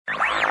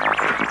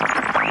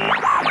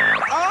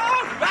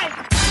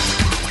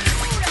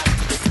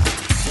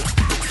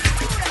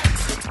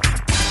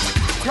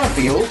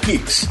the old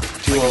geeks.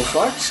 Two old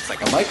farts,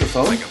 a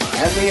microphone,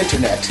 and the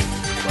internet.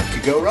 What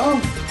could go wrong?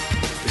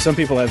 Some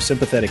people have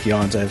sympathetic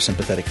yawns. I have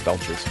sympathetic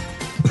belches.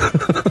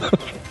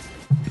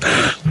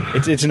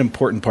 It's an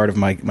important part of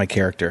my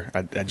character.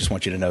 I just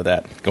want you to know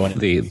that. Going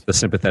the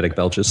sympathetic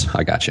belches.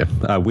 I got you.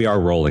 We are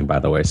rolling, by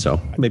the way,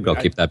 so maybe I'll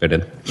keep that bit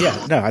in.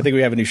 Yeah, no, I think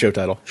we have a new show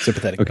title: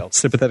 Sympathetic Belches.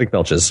 Sympathetic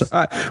belches.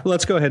 Well,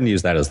 let's go ahead and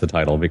use that as the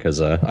title because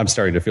I'm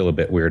starting to feel a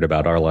bit weird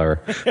about our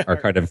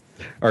kind of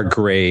our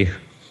gray.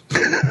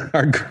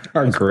 Our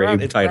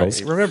gray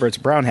titles. Remember, it's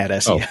Brown Hat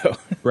SEO.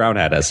 Oh, Brown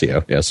Hat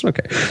SEO. Yes.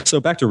 Okay. So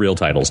back to real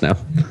titles now.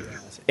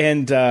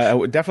 And I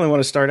would definitely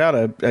want to start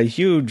out a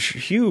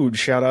huge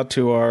shout out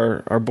to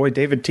our boy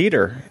David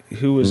Teeter,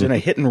 who was in a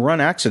hit and run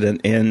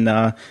accident in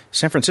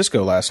San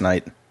Francisco last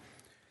night.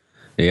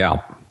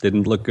 Yeah,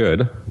 didn't look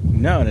good.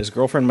 No, and his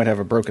girlfriend might have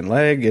a broken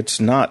leg. It's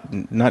not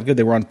good.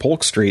 They were on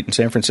Polk Street in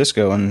San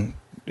Francisco and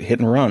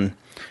hit and run,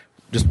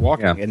 just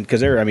walking. Yeah. And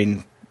because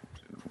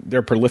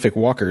they're prolific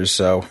walkers,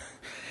 so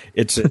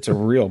it's a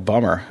real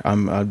bummer.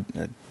 I'm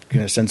going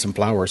to send some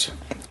flowers.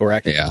 Or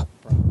actually, yeah.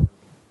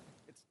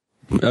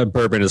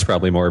 Bourbon is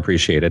probably more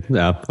appreciated.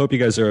 Hope you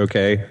guys are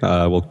okay.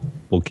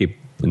 We'll keep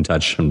in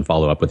touch and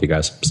follow up with you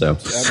guys. So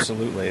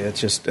absolutely, it's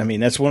just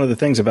that's one of the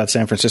things about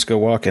San Francisco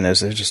walking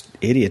is there's just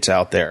idiots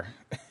out there.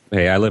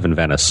 Hey, I live in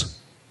Venice.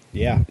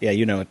 Yeah,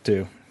 you know it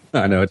too.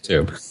 I know it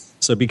too.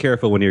 So be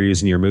careful when you're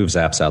using your Moves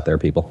apps out there,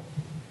 people.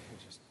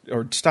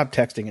 Or stop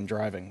texting and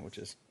driving,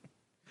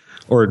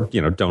 or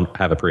don't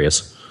have a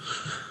Prius.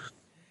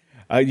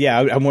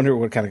 I wonder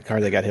what kind of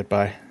car they got hit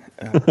by.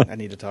 I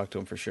need to talk to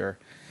them for sure.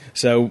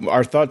 So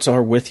our thoughts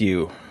are with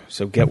you.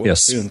 So get well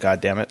soon,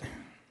 goddammit.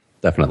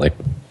 Definitely.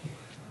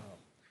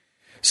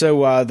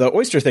 So the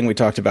oyster thing we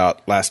talked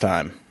about last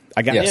time,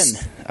 I got in.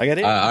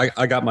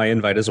 I got my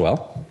invite as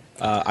well.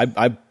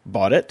 I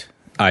bought it.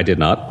 I did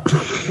not.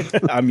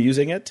 I'm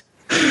using it.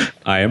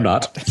 I am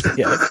not.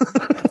 Yeah.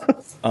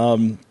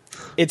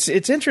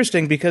 It's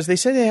interesting because they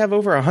say they have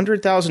over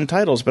 100,000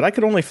 titles, but I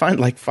could only find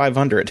like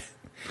 500.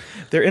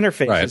 Their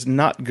interface is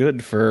not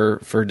good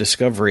for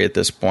discovery at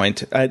this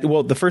point.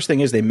 Well, the first thing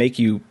is they make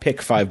you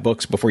pick 5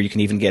 books before you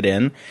can even get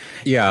in.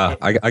 Yeah,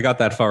 I got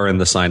that far in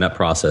the sign-up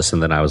process,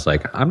 and then I was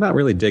like, I'm not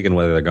really digging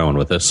where they're going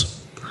with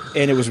this.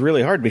 And it was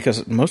really hard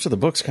because most of the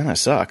books kind of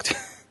sucked.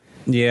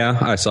 Yeah,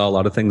 I saw a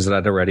lot of things that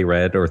I'd already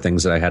read or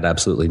things that I had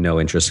absolutely no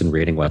interest in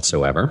reading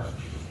whatsoever.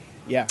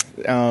 Yeah,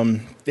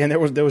 and there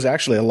was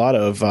actually a lot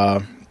of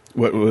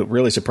what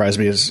really surprised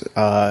me is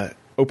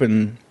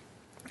open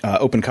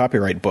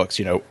copyright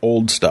books,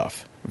 old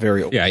stuff,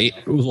 very old. Yeah,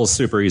 it was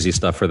super easy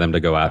stuff for them to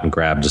go out and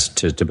grab just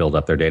to build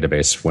up their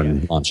database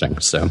when launching.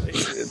 So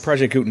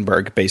Project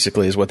Gutenberg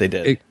basically is what they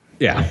did.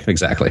 Yeah,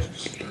 exactly.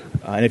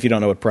 And if you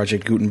don't know what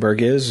Project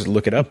Gutenberg is,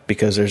 look it up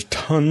because there's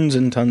tons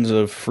and tons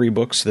of free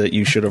books that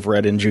you should have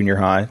read in junior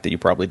high that you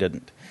probably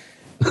didn't.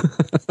 So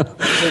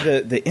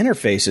the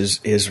interface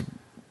is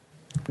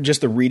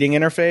just the reading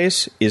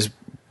interface is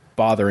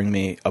bothering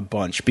me a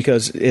bunch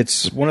because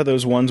it's one of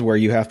those ones where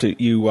you have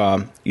to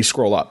you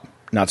scroll up,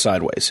 not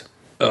sideways.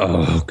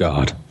 Oh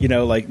God!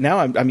 Like now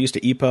I'm used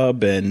to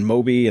EPUB and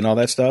Mobi and all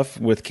that stuff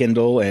with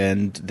Kindle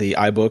and the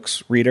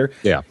iBooks reader.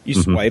 Yeah, you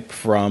swipe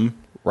from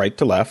right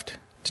to left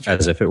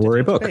as if it were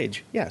a book.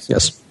 Page. Yes.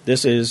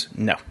 This is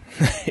no.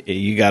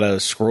 You got to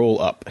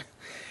scroll up,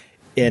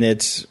 and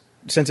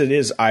since it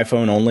is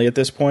iPhone only at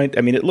this point.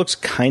 It looks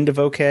kind of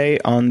okay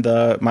on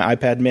my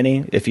iPad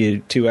Mini if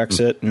you 2x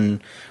it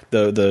and.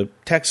 The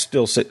text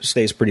still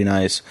stays pretty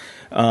nice,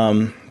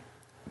 but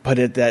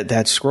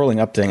that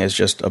scrolling up thing is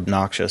just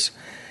obnoxious.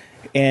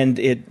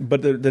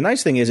 But the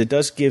nice thing is it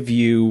does give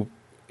you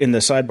in the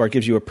sidebar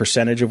gives you a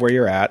percentage of where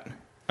you're at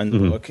on the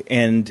book,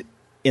 and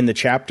in the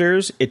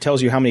chapters it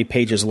tells you how many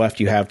pages left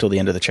you have till the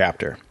end of the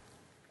chapter.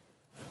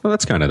 Well,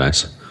 that's kind of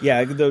nice.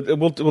 Yeah,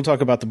 we'll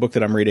talk about the book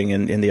that I'm reading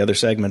in the other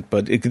segment,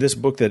 but this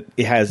book that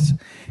it has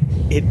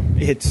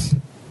it's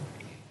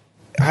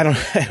I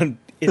don't.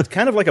 It's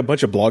kind of like a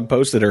bunch of blog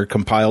posts that are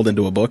compiled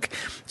into a book,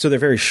 so they're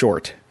very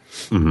short.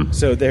 Mm-hmm.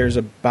 So there's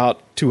about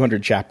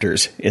 200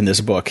 chapters in this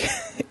book.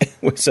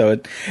 So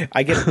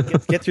I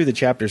get through the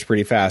chapters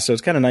pretty fast. So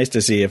it's kind of nice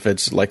to see if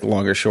it's like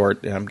long or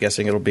short. I'm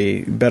guessing it'll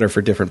be better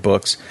for different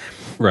books.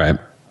 Right.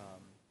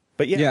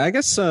 But yeah, I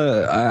guess,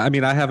 I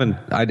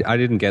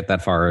didn't get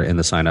that far in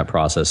the sign up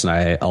process, and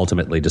I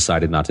ultimately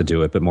decided not to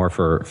do it, but more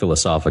for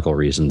philosophical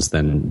reasons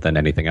than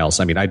anything else.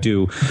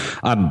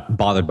 I'm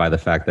bothered by the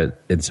fact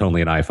that it's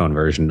only an iPhone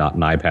version, not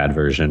an iPad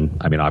version.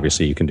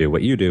 Obviously you can do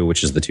what you do,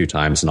 which is the 2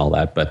 times and all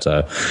that, but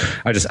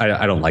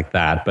I don't like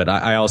that. But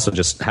I also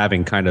just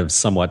having kind of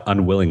somewhat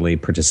unwillingly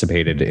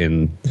participated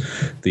in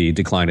the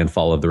decline and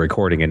fall of the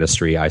recording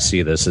industry, I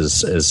see this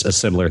as a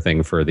similar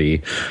thing for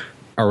the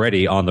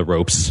already on the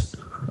ropes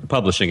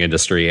publishing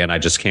industry, and I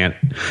just can't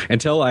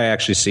until I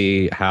actually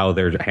see how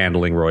they're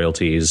handling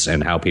royalties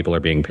and how people are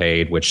being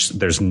paid, which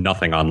there's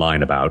nothing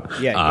online about.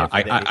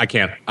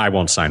 I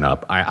won't sign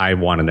up. I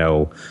want to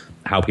know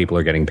how people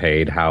are getting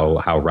paid,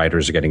 how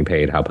writers are getting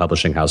paid, how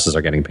publishing houses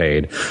are getting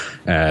paid.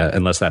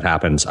 Unless that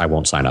happens, I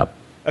won't sign up.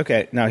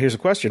 Okay, now here's a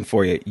question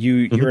for you.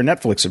 You're a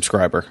Netflix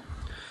subscriber.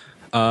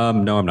 No,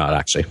 I'm not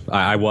actually.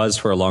 I was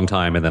for a long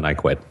time, and then I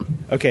quit.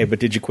 Okay, but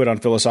did you quit on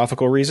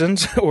philosophical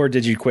reasons, or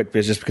did you quit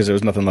just because there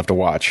was nothing left to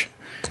watch?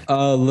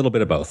 A little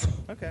bit of both.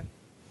 Okay.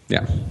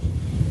 Yeah.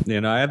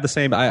 I have the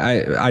same.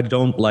 I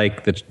don't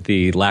like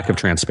the lack of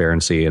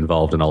transparency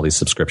involved in all these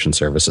subscription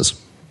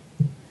services.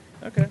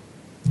 Okay.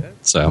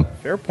 So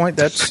fair point.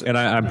 That's and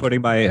I'm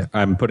putting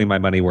my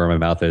money where my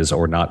mouth is,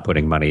 or not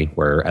putting money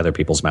where other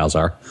people's mouths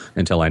are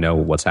until I know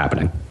what's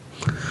happening.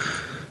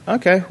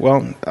 Okay.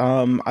 Well,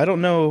 I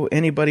don't know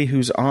anybody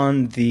who's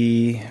on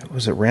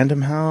was it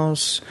Random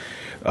House,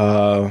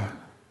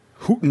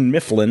 Houghton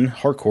Mifflin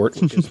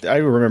Harcourt. I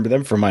remember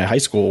them from my high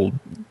school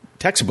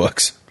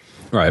textbooks.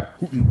 Right.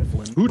 Houghton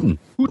Mifflin.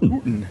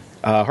 Houghton.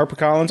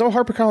 HarperCollins. Oh,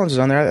 HarperCollins is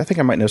on there. I think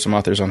I might know some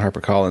authors on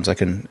HarperCollins. I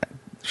can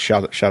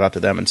shout out to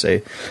them and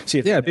see if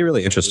it'd be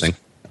really interesting.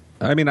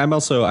 I mean,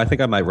 I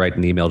think I might write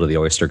an email to the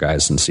Oyster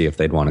guys and see if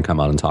they'd want to come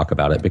on and talk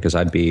about it, because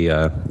I'd be,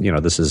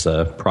 this is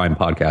a prime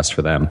podcast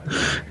for them.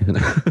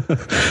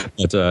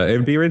 But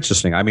it'd be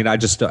interesting. I mean, I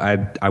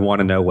want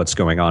to know what's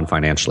going on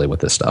financially with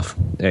this stuff,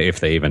 if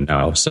they even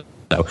know. So,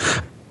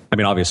 I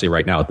mean, obviously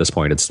right now at this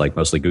point, it's like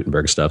mostly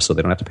Gutenberg stuff, so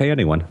they don't have to pay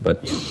anyone,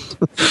 but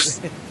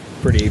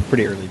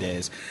pretty early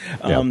days.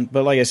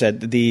 But like I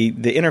said, the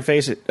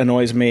interface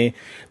annoys me.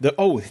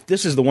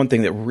 This is the one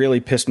thing that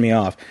really pissed me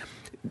off.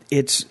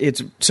 It's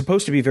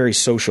supposed to be very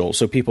social,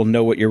 so people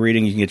know what you're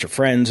reading. You can get your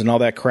friends and all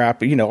that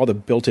crap. All the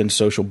built-in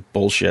social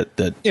bullshit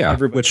that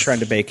everybody's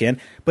trying to bake in.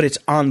 But it's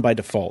on by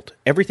default.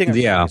 Everything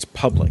is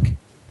public.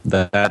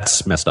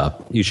 That's messed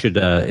up. It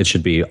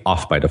should be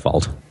off by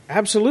default.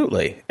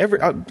 Absolutely.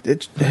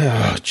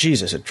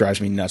 Jesus, it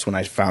drives me nuts when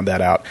I found that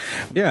out.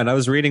 Yeah, and I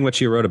was reading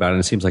what you wrote about, and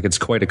it seems like it's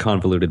quite a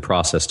convoluted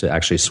process to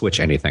actually switch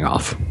anything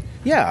off.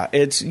 Yeah,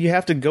 you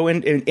have to go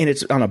in, and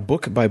it's on a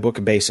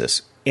book-by-book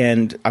basis.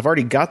 And I've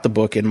already got the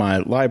book in my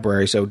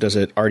library, so does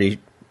it already,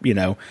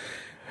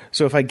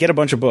 So if I get a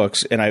bunch of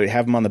books and I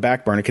have them on the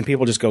back burner, can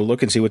people just go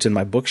look and see what's in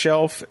my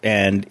bookshelf?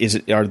 And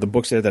are the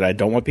books there that I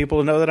don't want people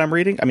to know that I'm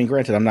reading? I mean,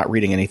 granted, I'm not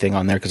reading anything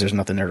on there because there's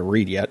nothing there to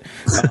read yet.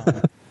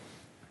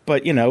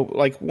 But,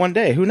 like one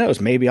day, who knows?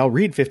 Maybe I'll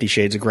read 50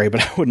 Shades of Grey,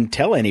 but I wouldn't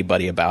tell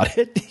anybody about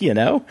it,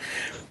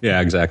 Yeah,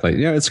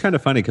 exactly. It's kind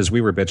of funny because we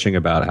were bitching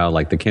about how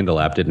like the Kindle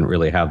app didn't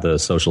really have the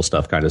social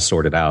stuff kind of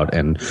sorted out,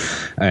 and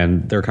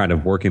they're kind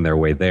of working their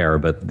way there,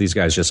 but these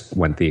guys just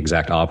went the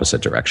exact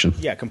opposite direction.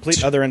 Yeah,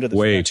 complete other end of the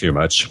way spectrum. Too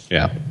much.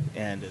 Yeah.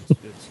 And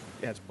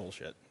it's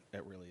bullshit.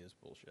 It really is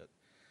bullshit.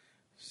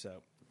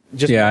 So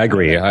I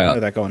agree. I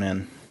know that going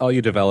in. All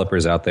you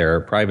developers out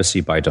there, privacy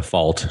by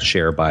default,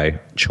 share by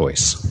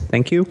choice.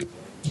 Thank you.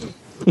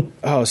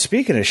 Oh,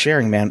 speaking of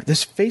sharing, man,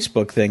 this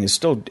Facebook thing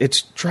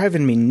it's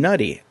driving me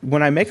nutty.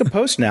 When I make a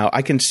post now,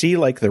 I can see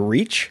like the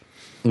reach.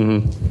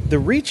 Mm-hmm. The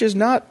reach is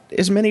not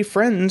as many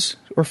friends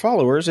or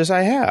followers as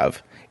I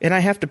have. And I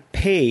have to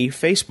pay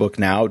Facebook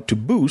now to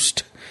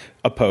boost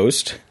a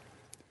post,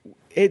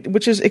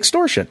 which is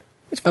extortion.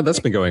 That's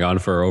been going on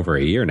for over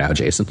a year now,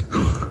 Jason.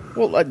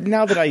 Well,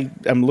 now that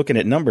I'm looking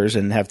at numbers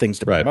and have things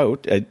to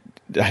promote,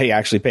 I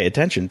actually pay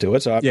attention to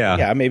it. So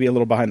I may be a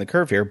little behind the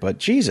curve here, but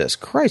Jesus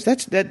Christ,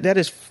 it's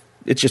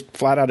just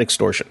flat out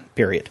extortion.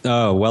 Period.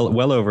 Oh,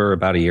 well over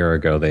about a year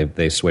ago,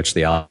 they switched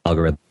the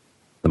algorithm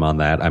on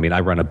that. I mean, I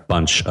run a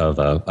bunch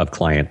of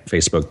client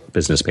Facebook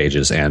business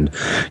pages, and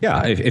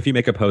if you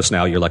make a post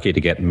now, you're lucky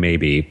to get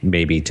maybe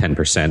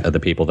 10% of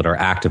the people that are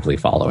actively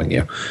following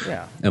you,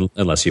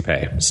 unless you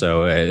pay.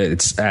 So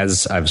it's,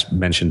 as I've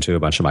mentioned to a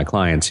bunch of my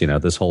clients,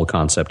 this whole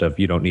concept of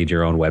you don't need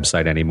your own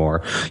website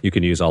anymore, you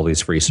can use all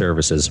these free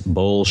services.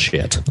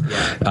 Bullshit.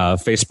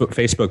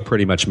 Facebook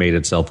pretty much made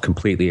itself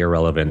completely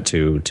irrelevant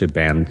to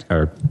band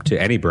or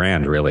to any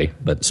brand really,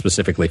 but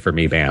specifically for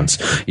me, bands.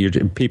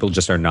 People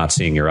just are not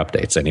seeing your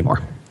updates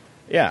anymore.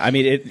 Yeah, I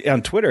mean,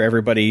 on Twitter,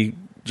 everybody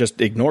just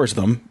ignores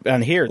them.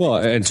 On here,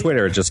 and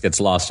Twitter, it just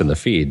gets lost in the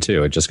feed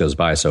too. It just goes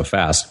by so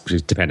fast,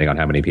 depending on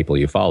how many people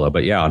you follow.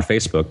 But yeah, on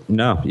Facebook,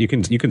 no, you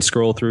can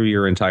scroll through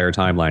your entire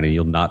timeline and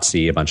you'll not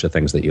see a bunch of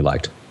things that you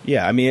liked.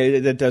 Yeah, I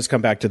mean, it does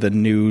come back to the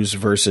news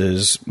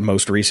versus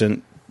most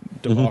recent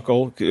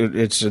debacle.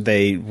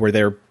 Mm-hmm. Where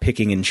they're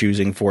picking and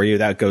choosing for you.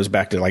 That goes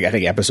back to like I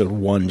think episode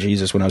 1,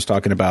 Jesus, when I was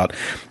talking about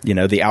the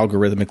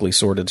algorithmically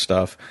sorted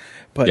stuff.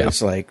 But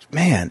it's like,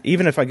 man,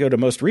 even if I go to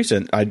most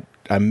recent,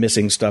 I'm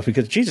missing stuff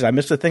because, Jesus, I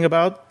missed the thing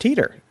about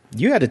Teeter.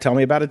 You had to tell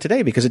me about it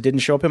today because it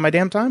didn't show up in my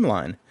damn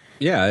timeline.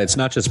 Yeah, it's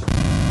not just...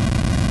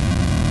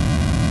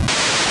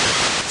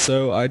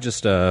 So I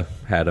just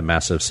had a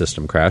massive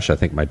system crash. I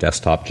think my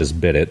desktop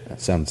just bit it.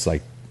 Sounds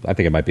like... I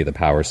think it might be the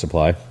power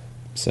supply.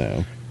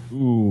 So...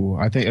 Ooh,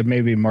 I think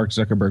maybe Mark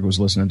Zuckerberg was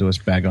listening to us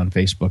bag on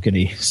Facebook and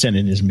he sent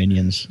in his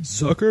minions.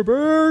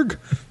 Zuckerberg!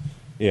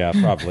 Yeah,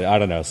 probably. I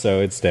don't know. So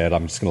it's dead.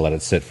 I'm just going to let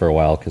it sit for a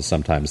while because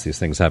sometimes these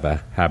things have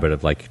a habit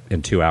of like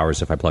in 2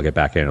 hours, if I plug it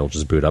back in, it'll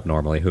just boot up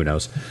normally. Who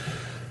knows?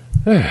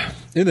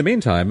 In the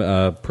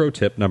meantime, pro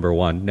tip number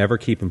 1, never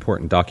keep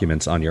important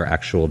documents on your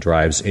actual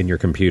drives in your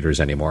computers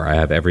anymore. I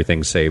have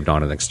everything saved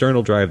on an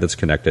external drive that's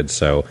connected,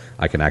 so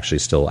I can actually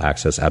still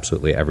access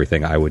absolutely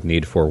everything I would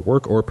need for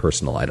work or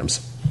personal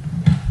items.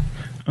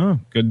 Oh,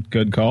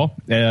 good call.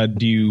 Do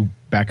you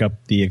back up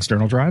the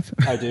external drive?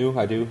 I do.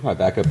 I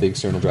back up the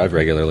external drive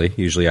regularly.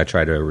 Usually I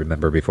try to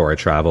remember before I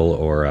travel,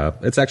 or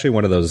it's actually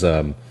one of those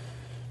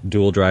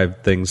dual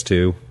drive things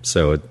too.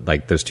 So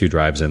like there's 2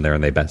 drives in there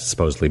and they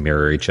supposedly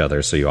mirror each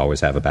other, so you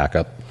always have a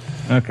backup.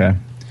 Okay.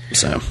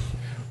 So,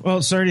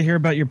 well, sorry to hear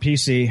about your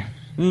PC.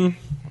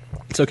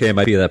 It's okay. It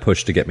might be that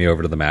push to get me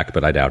over to the Mac,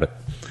 but I doubt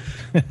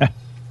it.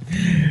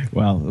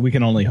 Well, we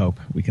can only hope.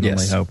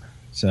 Only hope.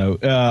 So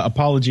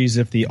apologies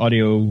if the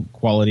audio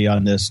quality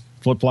on this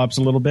flip-flops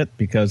a little bit,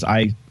 because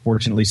I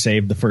fortunately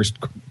saved the first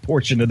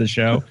portion of the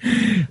show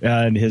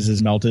and his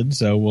is melted.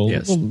 So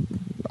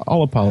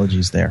all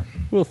apologies there.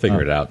 We'll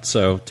figure it out.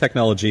 So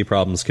technology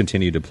problems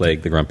continue to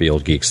plague the grumpy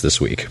old geeks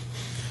this week.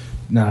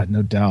 No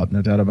doubt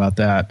about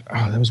that.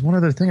 Oh, there was one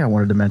other thing I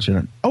wanted to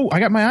mention. Oh, I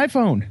got my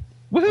iPhone.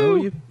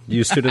 Woohoo! Oh,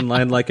 you stood in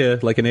line like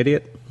an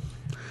idiot?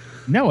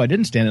 No, I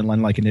didn't stand in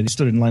line like an idiot. I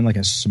stood in line like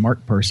a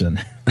smart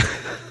person.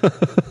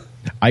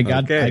 I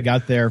got there.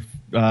 What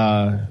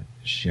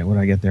did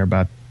I get there?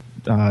 About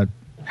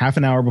half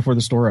an hour before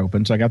the store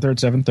opened. So I got there at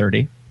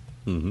 7:30,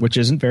 which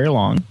isn't very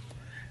long.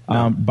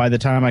 No. By the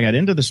time I got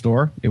into the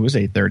store, it was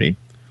 8:30.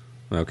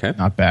 Okay,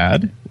 not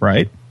bad,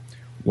 right?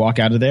 Walk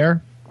out of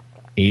there,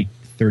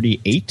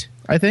 8:38,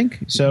 I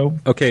think. So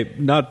okay,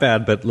 not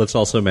bad. But let's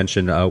also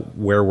mention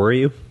where were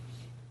you?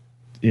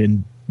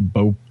 In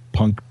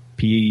Bopunk,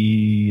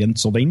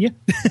 Pennsylvania.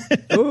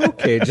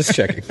 Okay, just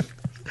checking.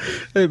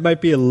 It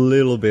might be a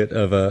little bit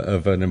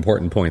of an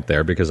important point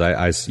there, because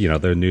I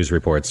the news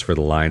reports for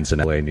the lines in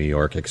LA, New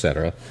York,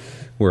 etc.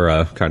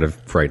 were kind of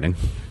frightening.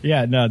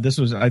 Yeah, no, this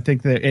was. I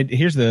think that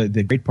here's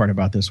the great part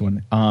about this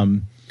one.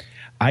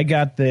 I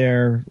got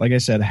there, like I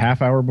said, a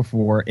half hour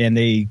before, and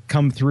they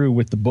come through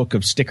with the book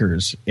of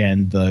stickers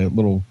and the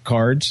little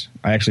cards.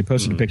 I actually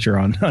posted a picture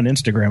on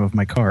Instagram of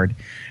my card.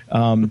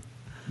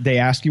 They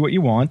ask you what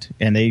you want,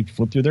 and they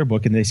flip through their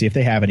book and they see if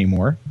they have any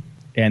more.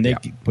 And they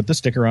put the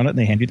sticker on it, and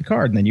they hand you the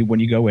card. And then when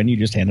you go in, you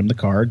just hand them the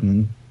card,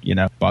 and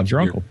Bob's your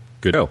uncle.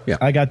 Good. Oh, yeah.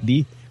 I got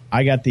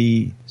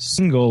the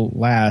single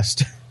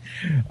last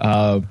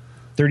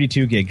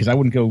 32 gig, because I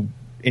wouldn't go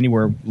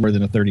anywhere more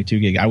than a 32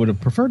 gig. I would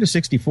have preferred a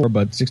 64,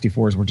 but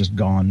 64s were just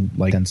gone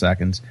like 10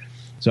 seconds.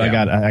 So I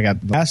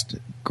got the last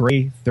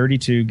gray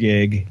 32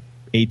 gig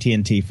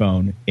AT&T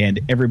phone, and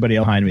everybody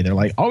else behind me, they're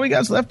like, all we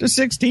got left is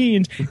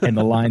 16, and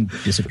the line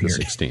disappeared.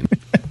 16.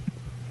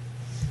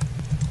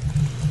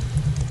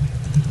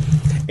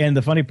 And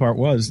the funny part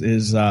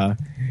the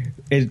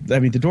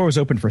door was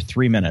open for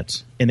 3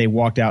 minutes, and they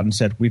walked out and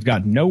said, we've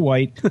got no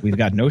white, we've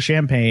got no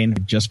champagne,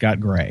 we've just got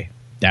gray.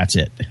 That's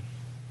it.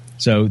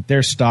 So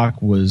their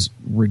stock was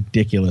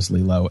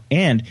ridiculously low,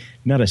 and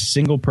not a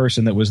single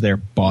person that was there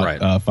bought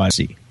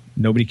 5C.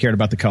 Nobody cared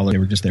about the color. They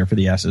were just there for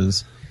the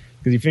S's,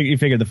 because you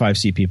figured the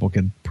 5C people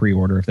could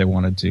pre-order if they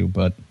wanted to.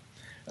 But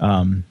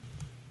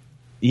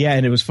yeah,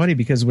 and it was funny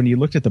because when you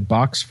looked at the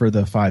box for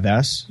the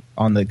 5S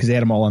because they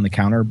had them all on the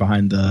counter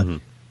behind the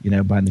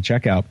behind the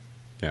checkout.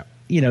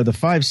 Yeah, the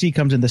 5C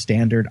comes in the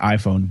standard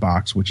iPhone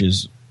box, which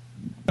is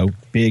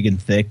big and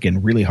thick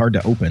and really hard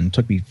to open. It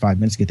took me 5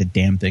 minutes to get the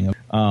damn thing.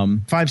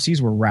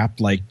 5Cs were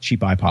wrapped like cheap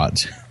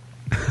iPods.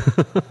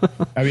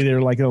 I mean, they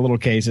were like in a little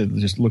case. It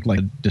just looked like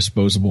a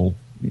disposable.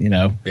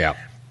 Yeah.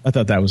 I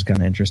thought that was kind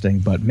of interesting,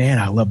 but man,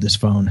 I love this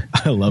phone.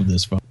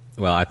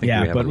 Well, I think we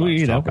have a lot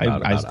to talk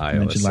about I iOS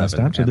mentioned last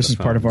 7 time, so this is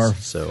part of our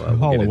so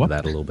we'll get into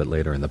that a little bit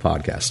later in the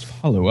podcast.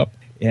 Follow up,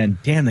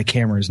 and damn, the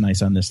camera is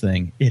nice on this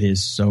thing. It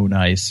is so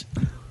nice.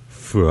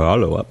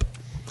 Follow up.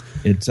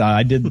 It's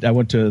I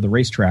went to the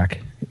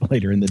racetrack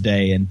later in the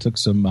day and took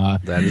some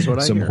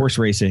horse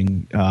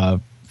racing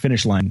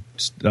finish line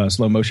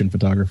slow motion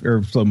photography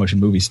or slow motion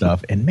movie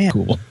stuff, and man,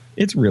 cool.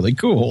 It's really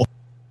cool.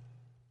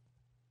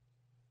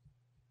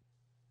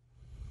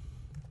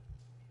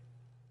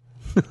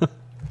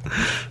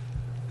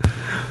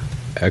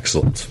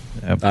 Excellent.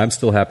 Yep. I'm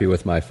still happy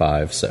with my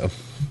 5, so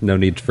no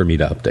need for me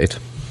to update.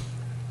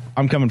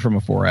 I'm coming from a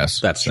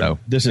 4S. That's true. So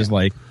this is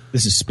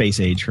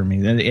space age for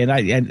me, and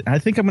I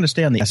think I'm going to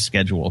stay on the S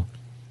schedule,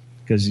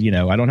 because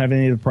I don't have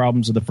any of the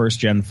problems with the first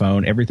gen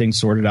phone. Everything's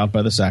sorted out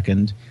by the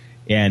second,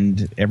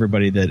 and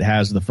everybody that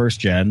has the first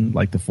gen,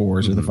 like the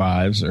 4s or the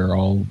 5s, are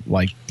all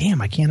like,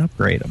 "Damn, I can't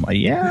upgrade." I'm like,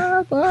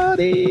 "Yeah,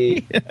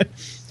 buddy."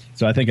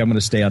 So I think I'm going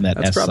to stay on that.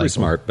 That's probably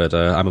smart, but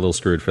I'm a little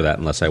screwed for that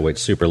unless I wait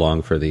super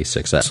long for the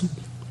 6S.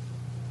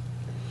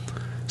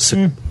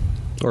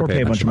 Or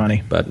pay a bunch of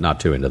money, but not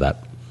too into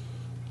that.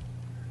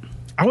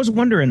 I was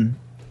wondering,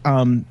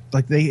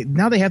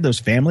 they have those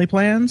family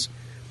plans,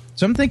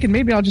 so I'm thinking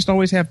maybe I'll just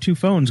always have 2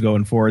 phones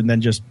going forward and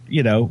then just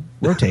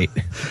rotate.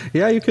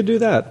 Yeah, you could do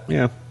that.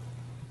 Yeah,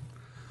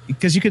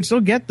 because you can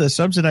still get the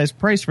subsidized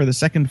price for the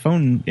second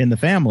phone in the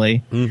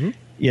family. I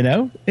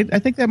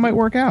think that might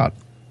work out.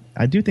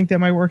 I do think that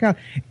might work out.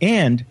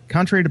 And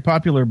contrary to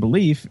popular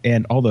belief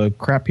and all the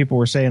crap people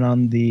were saying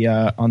on the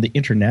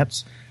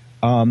internets,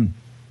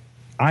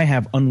 I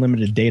have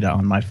unlimited data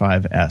on my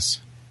 5S.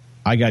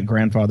 I got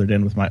grandfathered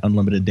in with my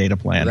unlimited data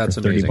plan for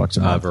 $30 a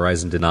month.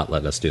 Verizon did not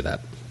let us do that.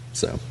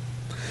 So,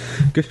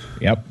 good.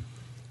 Yep.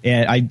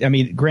 And I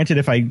mean, granted,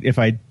 if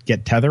I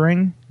get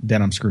tethering,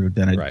 then I'm screwed.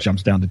 Then it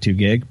jumps down to 2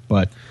 gig.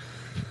 But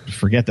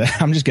forget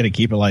that. I'm just going to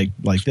keep it like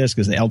this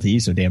because the LTE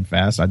is so damn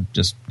fast. I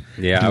just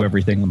do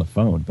everything on the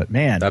phone. But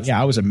man,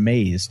 I was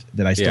amazed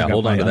that I still got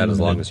hold on to that unlimited. as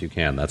long as you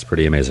can. That's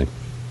pretty amazing.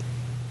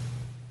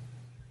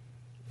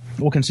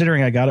 Well,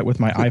 considering I got it with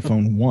my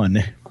iPhone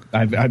 1,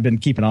 I've been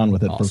keeping on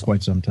with it for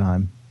quite some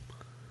time.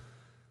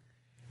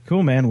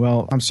 Cool, man.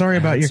 Well, I'm sorry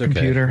about your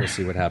computer. We'll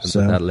see what happens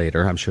with that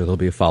later. I'm sure there'll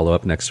be a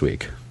follow-up next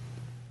week.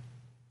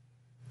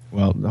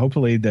 Well,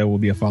 hopefully there will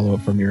be a follow-up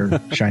from your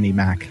shiny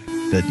Mac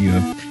that you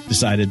have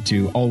decided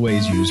to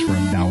always use from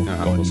now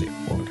going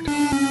forward.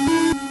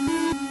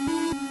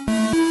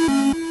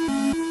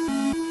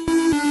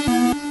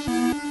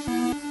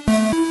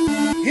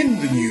 In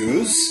the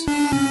news.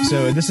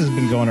 So this has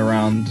been going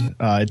around.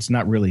 It's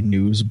not really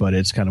news, but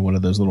it's kind of one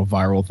of those little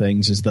viral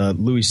things. Is the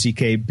Louis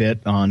C.K.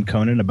 bit on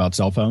Conan about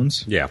cell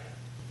phones? Yeah,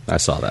 I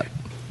saw that.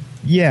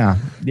 Yeah,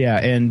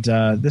 and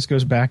this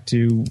goes back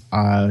to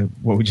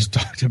what we just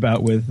talked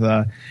about with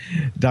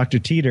Dr.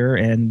 Teeter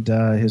and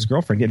his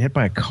girlfriend getting hit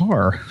by a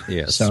car.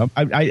 Yes. So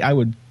I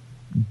would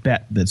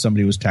bet that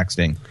somebody was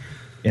texting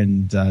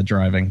and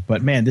driving.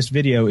 But man, this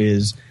video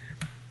is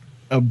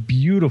a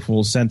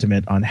beautiful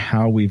sentiment on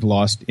how we've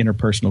lost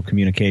interpersonal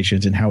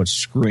communications and how it's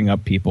screwing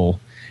up people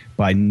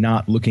by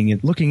not looking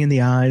in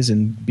the eyes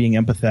and being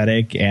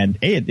empathetic. And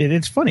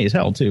it's funny as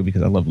hell too,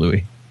 because I love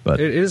Louis. But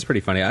it is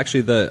pretty funny.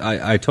 Actually,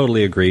 I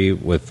totally agree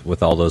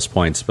with all those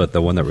points, but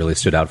the one that really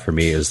stood out for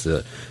me is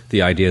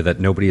the idea that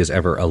nobody is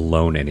ever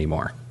alone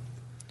anymore,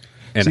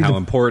 and how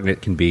important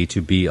it can be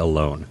to be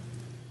alone.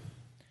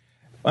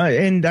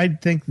 And I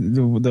think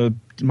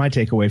my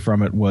takeaway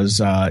from it was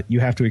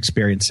you have to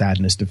experience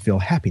sadness to feel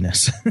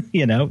happiness.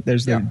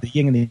 There's the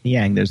yin and the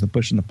yang. There's the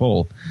push and the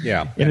pull.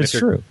 Yeah, and it's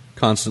true.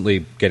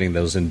 Constantly getting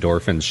those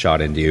endorphins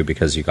shot into you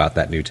because you got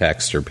that new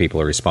text or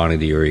people are responding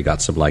to you or you got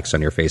some likes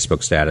on your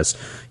Facebook status.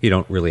 You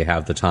don't really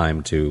have the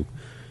time to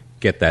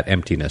get that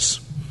emptiness.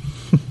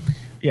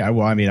 Yeah,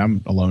 well, I mean,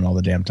 I'm alone all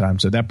the damn time,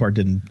 so that part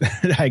didn't.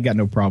 I got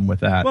no problem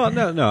with that. Well,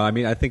 no. I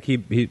mean, I think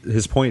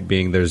his point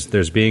being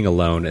there's being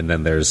alone, and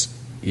then there's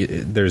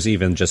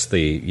even just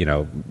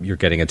the you're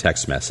getting a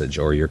text message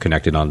or you're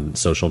connected on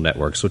social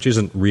networks, which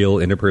isn't real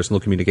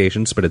interpersonal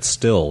communications, but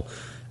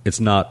it's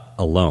not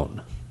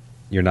alone.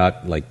 You're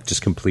not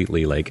just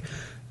completely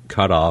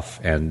cut off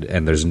and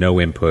there's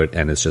no input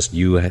and it's just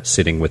you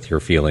sitting with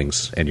your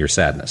feelings and your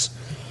sadness.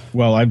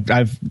 Well,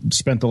 I've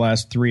spent the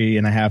last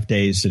 3.5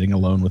 days sitting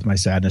alone with my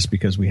sadness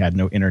because we had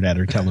no internet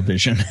or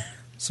television.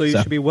 So you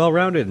should be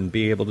well-rounded and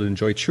be able to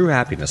enjoy true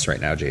happiness right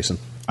now, Jason.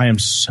 I am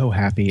so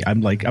happy. I'm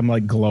like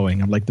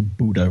glowing. I'm like the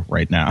Buddha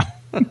right now.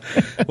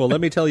 Well,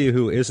 let me tell you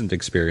who isn't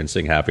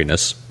experiencing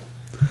happiness.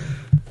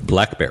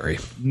 BlackBerry.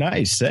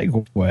 Nice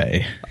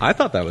segue. I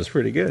thought that was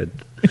pretty good.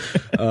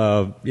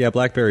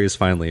 BlackBerry is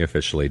finally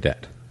officially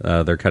dead.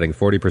 They're cutting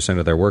 40%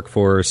 of their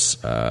workforce.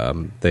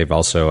 They've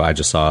also, I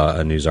just saw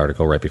a news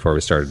article right before we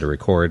started to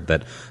record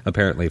that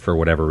apparently for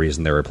whatever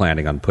reason they were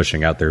planning on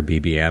pushing out their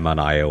BBM on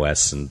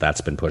iOS, and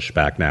that's been pushed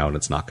back now, and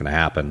it's not going to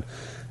happen.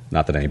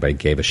 Not that anybody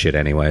gave a shit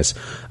anyways.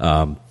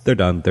 They're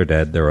done. They're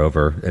dead. They're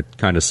over. It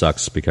kind of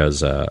sucks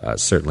because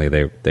certainly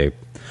they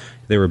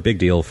were a big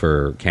deal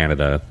for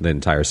Canada. The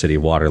entire city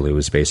of Waterloo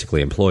is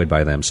basically employed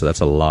by them, so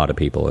that's a lot of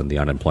people in the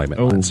unemployment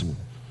lines.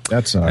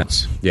 That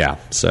sucks. Yeah,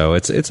 so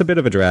it's a bit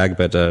of a drag,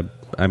 but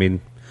I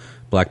mean,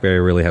 BlackBerry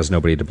really has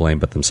nobody to blame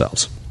but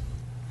themselves.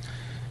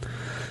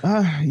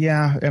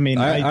 Yeah, I mean,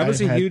 I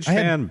was a huge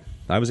fan.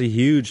 I was a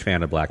huge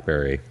fan of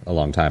BlackBerry a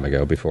long time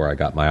ago before I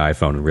got my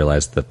iPhone and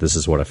realized that this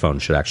is what a phone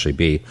should actually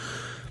be.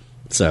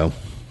 So,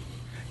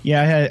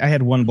 yeah, I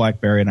had one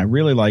BlackBerry and I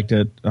really liked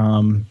it.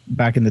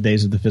 Back in the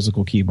days of the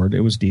physical keyboard,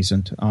 it was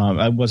decent.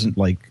 I wasn't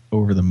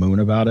over the moon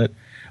about it.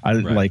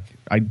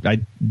 I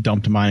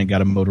dumped mine and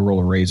got a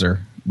Motorola Razr,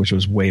 which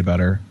was way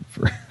better,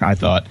 I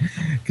thought,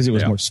 because it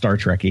was more Star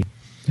Trek-y.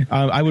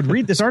 I would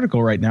read this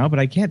article right now, but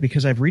I can't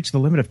because I've reached the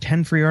limit of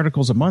 10 free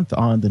articles a month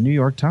on the New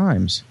York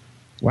Times.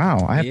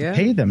 Wow, I have to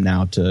pay them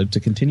now to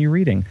continue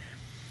reading.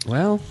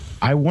 Well,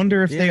 I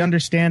wonder if they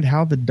understand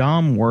how the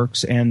DOM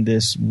works, and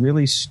this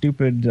really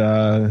stupid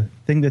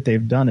thing that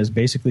they've done is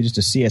basically just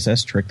a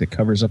CSS trick that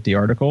covers up the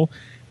article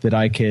that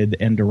I could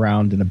end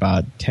around in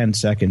about 10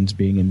 seconds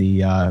being in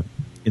the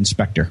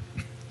inspector.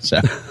 So,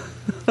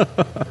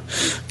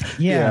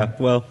 yeah.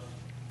 Well,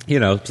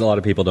 a lot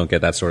of people don't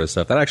get that sort of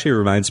stuff. That actually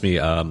reminds me,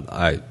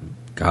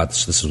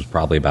 this was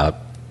probably about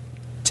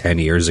 10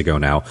 years ago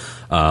now.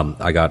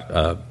 I got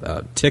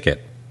a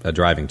ticket, a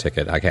driving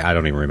ticket. I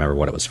don't even remember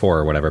what it was for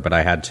or whatever, but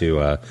I had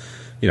to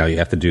you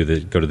have to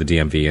go to the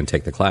DMV and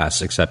take the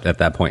class. Except at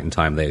that point in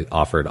time, they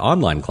offered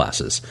online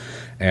classes,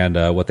 and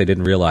what they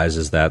didn't realize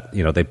is that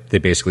they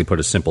basically put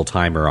a simple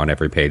timer on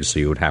every page, so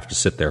you would have to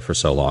sit there for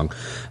so long.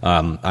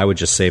 I would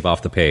just save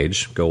off the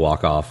page, go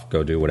walk off,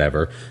 go do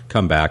whatever,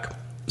 come back,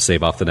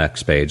 save off the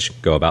next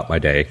page, go about my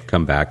day,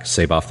 come back,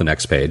 save off the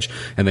next page,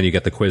 and then you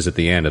get the quiz at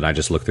the end, and I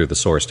just look through the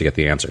source to get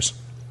the answers.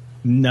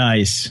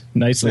 Nice.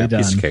 Nicely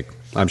done. Piece of cake.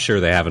 I'm sure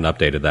they haven't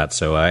updated that,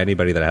 so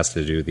anybody that has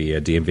to do the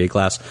DMV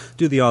class,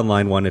 do the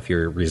online one. If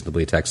you're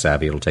reasonably tech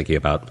savvy, it'll take you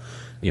about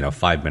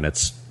 5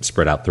 minutes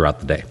spread out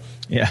throughout the day.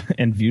 Yeah,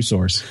 and view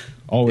source.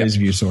 Always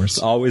view source.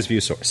 Always view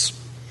source.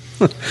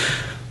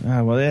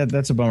 Well, yeah,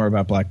 that's a bummer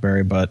about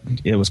BlackBerry, but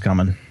it was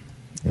coming.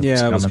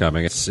 It was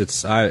coming.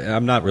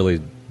 I'm not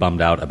really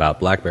bummed out about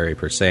BlackBerry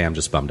per se. I'm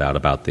just bummed out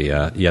about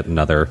the yet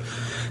another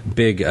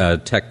big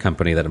tech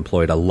company that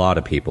employed a lot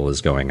of people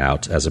is going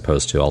out, as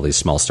opposed to all these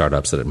small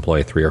startups that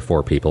employ 3 or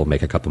 4 people,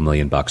 make a couple $1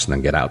 million, and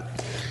then get out.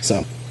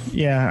 So,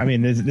 yeah, I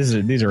mean,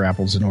 these are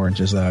apples and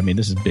oranges, though. I mean,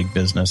 this is big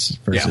business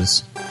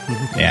versus,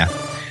 yeah.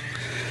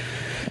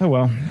 Oh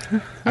well,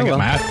 I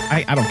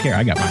don't care.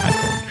 I got my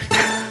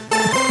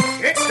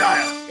iPhone. It's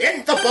style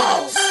in the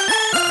balls.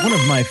 One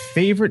of my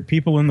favorite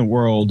people in the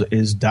world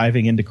is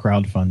diving into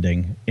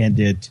crowdfunding, and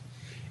it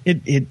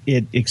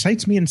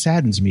excites me and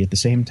saddens me at the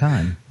same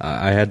time.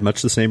 I had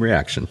much the same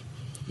reaction.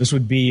 This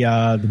would be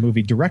the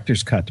movie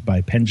Director's Cut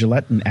by Penn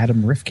Jillette and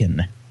Adam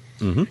Rifkin.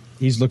 Mm-hmm.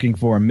 He's looking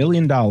for $1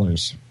 million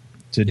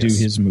to do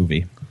his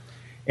movie.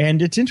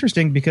 And it's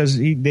interesting because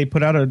they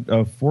put out a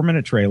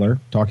 4-minute trailer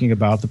talking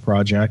about the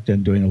project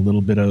and doing a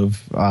little bit of,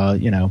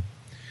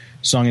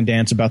 song and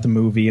dance about the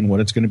movie and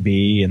what it's going to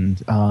be.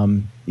 And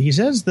he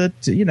says that,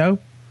 he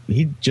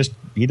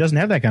doesn't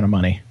have that kind of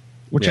money,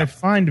 which I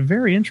find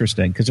very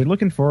interesting because they're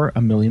looking for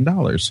 $1 million.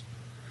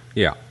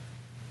 Yeah.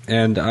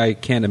 And I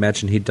can't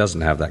imagine he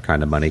doesn't have that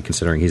kind of money,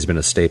 considering he's been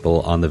a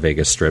staple on the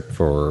Vegas Strip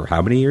for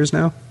how many years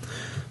now?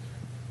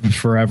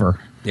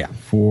 Forever. Yeah,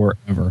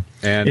 forever.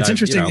 And it's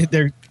interesting.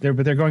 They're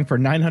going for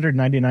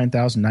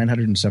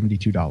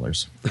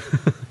 $999,972.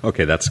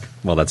 Okay,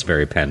 that's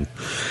very Penn.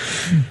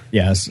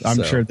 Yes,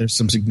 I'm sure there's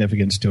some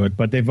significance to it,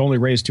 but they've only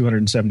raised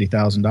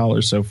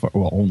 $270,000 so far.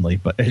 Well,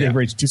 but they've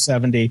raised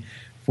 $270,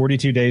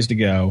 42 days to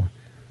go,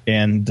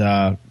 and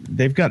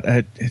they've got.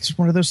 It's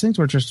one of those things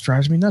where it just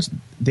drives me nuts.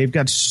 They've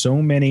got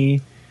so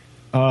many.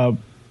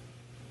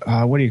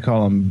 What do you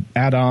call them?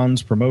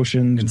 Add-ons,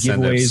 promotions,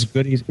 incentives. Giveaways,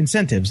 goodies,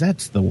 incentives.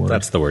 That's the word.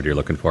 That's the word you're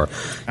looking for.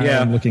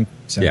 Yeah, I'm looking for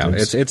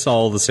incentives. Yeah, it's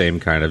all the same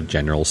kind of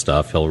general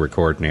stuff. He'll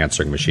record an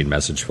answering machine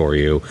message for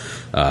you,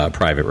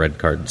 private red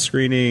card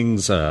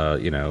screenings,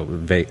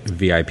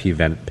 VIP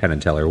Penn and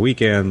Teller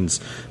weekends,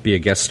 be a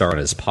guest star on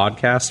his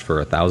podcast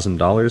for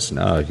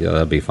 $1,000.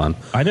 That'd be fun.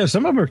 I know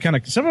some of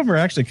them are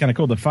actually kind of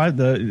cool. For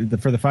the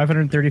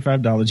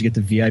 $535, you get the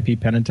VIP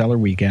Penn and Teller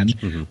weekend,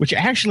 which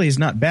actually is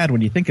not bad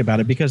when you think about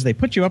it, because they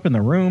put you up in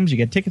the rooms, you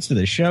get tickets to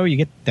the show, you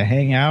get to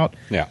hang out.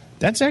 Yeah,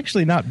 that's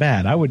actually not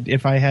bad. I would,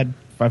 if I had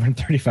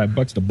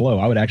 $535 to blow,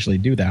 I would actually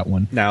do that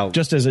one. Now,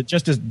 just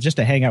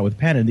to hang out with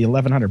Penn, and the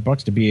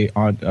 $1,100 to be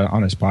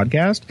on his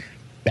podcast.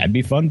 That'd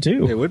be fun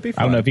too. It would be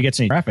fun. I don't know if he gets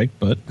any traffic,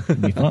 but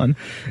it'd be fun.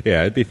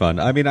 Yeah, it'd be fun.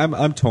 I mean,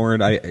 I'm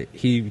torn.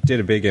 He did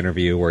a big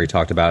interview where he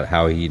talked about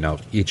how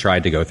he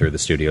tried to go through the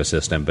studio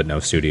system, but no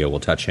studio will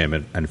touch him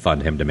and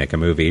fund him to make a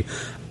movie.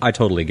 I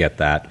totally get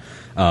that.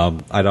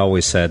 I'd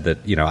always said that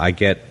I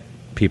get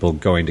people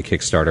going to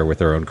Kickstarter with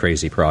their own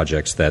crazy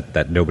projects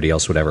that nobody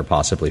else would ever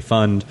possibly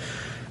fund.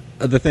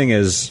 The thing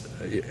is,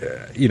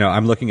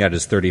 I'm looking at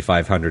his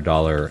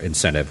 $3,500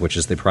 incentive, which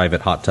is the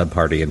private hot tub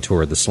party and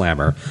tour of the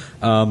Slammer.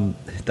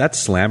 That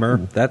Slammer,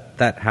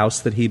 that house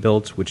that he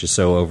built, which is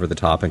so over the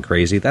top and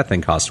crazy, that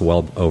thing costs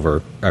well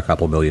over a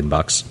couple $1 million.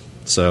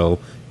 So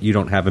you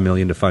don't have $1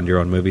 million to fund your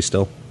own movie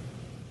still?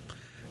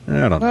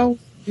 I don't know.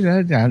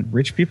 Well,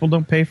 rich people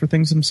don't pay for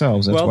things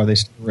themselves. That's why they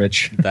stay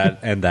rich.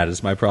 that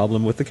is my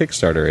problem with the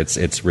Kickstarter.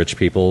 It's rich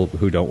people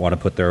who don't want to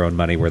put their own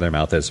money where their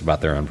mouth is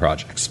about their own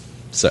projects.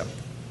 So,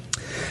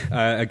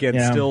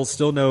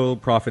 still no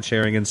profit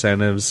sharing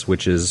incentives,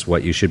 which is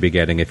what you should be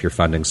getting if you're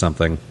funding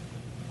something.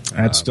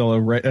 That's still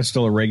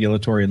a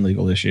regulatory and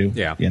legal issue.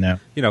 Yeah,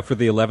 for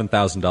the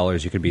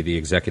 $11,000, you could be the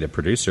executive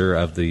producer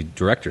of the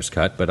director's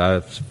cut.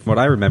 But from what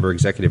I remember,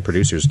 executive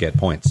producers get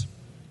points.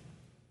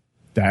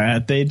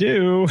 That they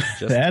do.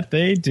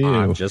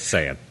 I'm just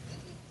saying.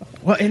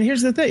 Well, and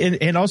here's the thing,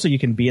 and also you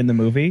can be in the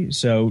movie.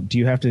 So, do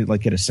you have to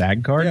get a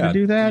SAG card to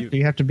do that? Do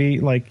you have to be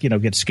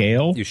get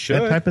scale? You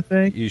should, that type of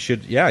thing. You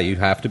should. Yeah, you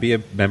have to be a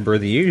member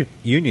of the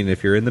union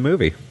if you're in the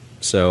movie.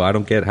 So I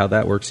don't get how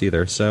that works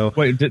either. So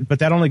wait, but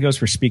that only goes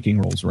for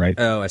speaking roles, right?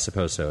 Oh, I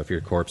suppose so. If you're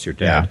a corpse, you're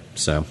dead. Yeah.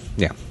 So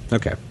yeah,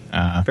 okay,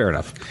 fair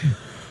enough.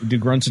 Do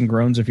grunts and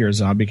groans if you're a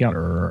zombie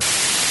counter?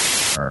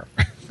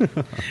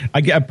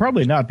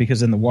 Probably not, because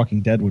then The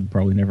Walking Dead would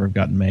probably never have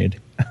gotten made.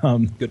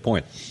 Good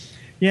point.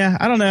 Yeah,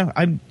 I don't know.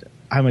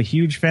 I'm a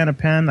huge fan of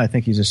Penn. I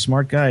think he's a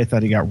smart guy. I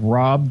thought he got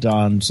robbed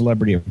on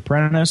Celebrity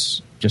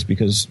Apprentice just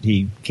because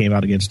he came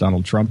out against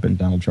Donald Trump, and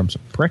Donald Trump's a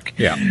prick.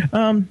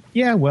 Yeah.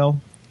 Yeah.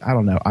 Well, I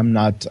don't know. I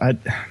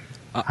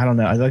don't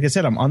know. Like I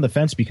said, I'm on the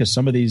fence because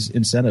some of these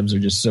incentives are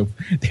just so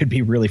they'd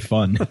be really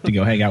fun to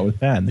go hang out with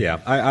Penn. Yeah,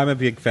 I'm a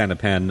big fan of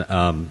Penn.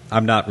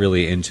 I'm not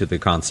really into the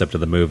concept of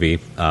the movie,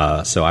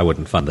 so I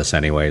wouldn't fund this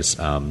anyways.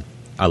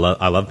 I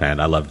love Penn.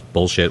 I love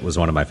Bullshit. Was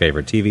one of my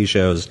favorite TV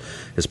shows.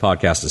 His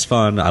podcast is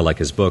fun. I like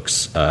his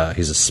books.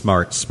 He's a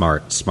smart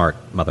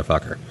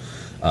motherfucker.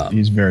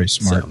 He's very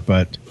smart,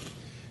 but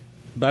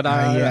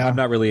I'm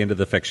not really into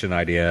the fiction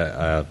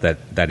idea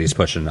that he's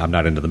pushing. I'm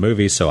not into the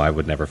movie, so I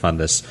would never fund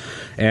this.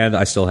 And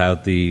I still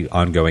have the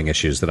ongoing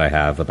issues that I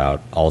have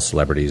about all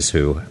celebrities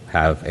who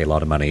have a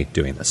lot of money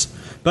doing this.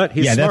 But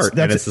he's smart,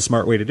 and it's the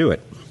smart way to do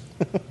it.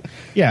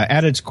 Yeah,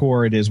 at its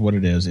core, it is what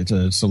it is. It's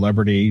a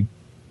celebrity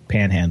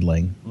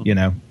panhandling,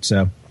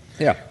 So,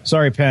 yeah.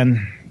 Sorry,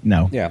 Penn.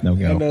 No, yeah. No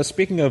go. And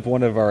speaking of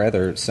one of our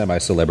other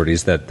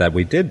semi-celebrities that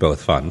we did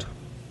both fund,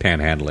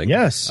 panhandling.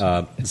 Yes.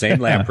 Zane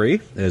Lamprey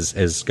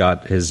has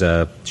got his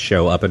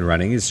show up and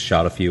running. He's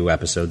shot a few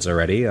episodes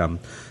already.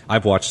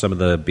 I've watched some of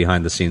the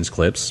behind-the-scenes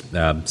clips.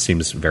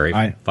 Seems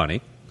very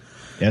funny.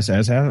 Yes,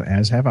 as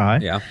have I.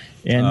 Yeah.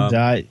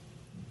 And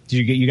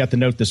you got the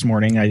note this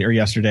morning or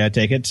yesterday, I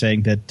take it,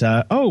 saying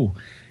that,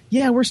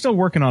 yeah, we're still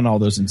working on all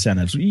those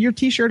incentives. Your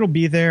T-shirt will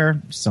be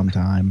there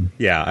sometime.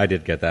 Yeah, I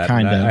did get that.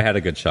 Kinda. I had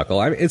a good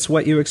chuckle. It's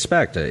what you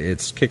expect.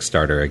 It's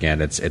Kickstarter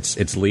again.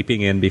 It's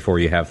leaping in before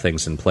you have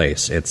things in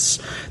place. It's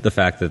the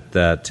fact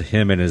that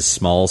him and his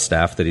small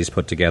staff that he's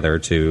put together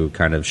to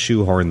kind of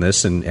shoehorn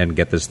this and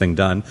get this thing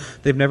done.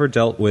 They've never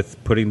dealt with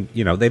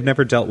they've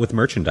never dealt with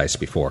merchandise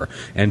before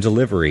and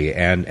delivery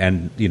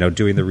and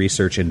doing the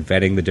research and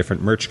vetting the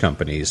different merch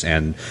companies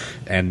and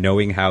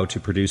knowing how to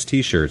produce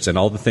T-shirts and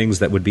all the things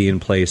that would be in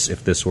place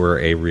if this were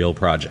a real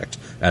project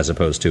as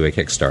opposed to a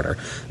Kickstarter.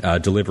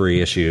 Delivery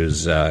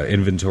issues,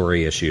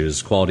 inventory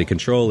issues, quality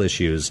control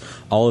issues,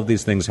 all of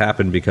these things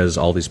happen because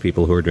all these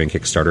people who are doing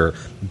Kickstarter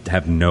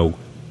have no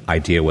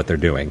idea what they're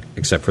doing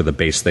except for the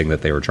base thing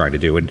that they were trying to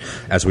do. And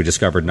as we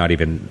discovered, not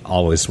even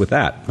always with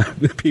that.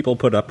 People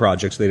put up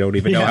projects they don't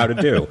even know how to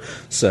do.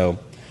 So,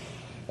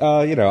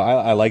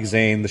 I like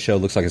Zane. The show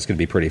looks like it's going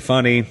to be pretty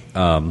funny.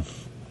 I'm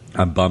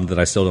bummed that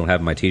I still don't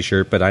have my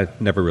T-shirt, but I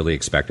never really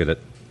expected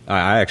it.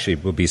 I actually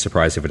would be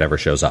surprised if it ever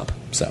shows up.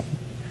 So,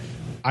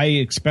 I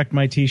expect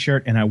my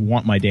T-shirt, and I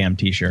want my damn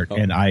T-shirt,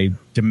 and I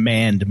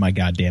demand my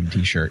goddamn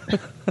T-shirt.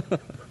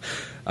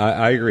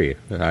 I agree.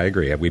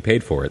 We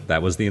paid for it.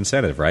 That was the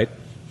incentive, right?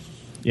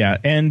 Yeah,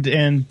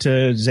 and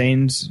to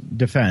Zane's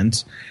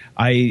defense,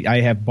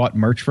 I have bought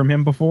merch from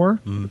him before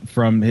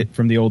from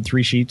the old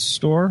Three Sheets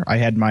store. I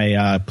had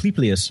my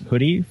Pleplius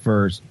hoodie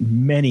for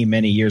many,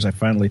 many years. I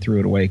finally threw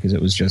it away because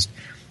it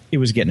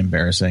was getting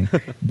embarrassing.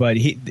 But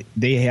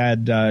they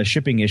had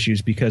shipping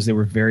issues because they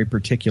were very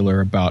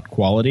particular about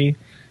quality.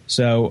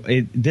 So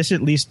this,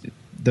 at least,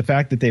 the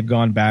fact that they've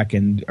gone back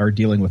and are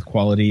dealing with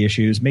quality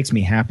issues makes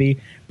me happy.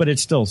 But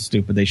it's still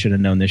stupid. They should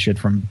have known this shit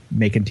from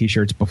making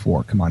T-shirts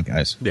before. Come on,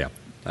 guys. Yeah,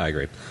 I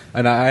agree.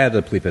 And I had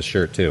the Pleplius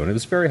shirt too, and it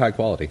was very high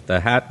quality. The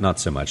hat, not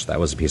so much. That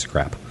was a piece of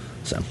crap.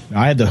 So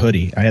I had the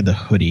hoodie.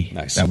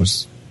 Nice. I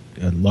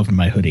loved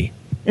my hoodie.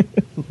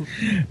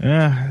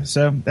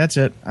 So that's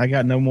it. I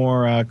got no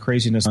more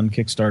craziness on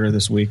Kickstarter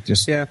this week.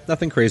 Just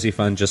nothing crazy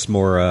fun. Just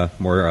more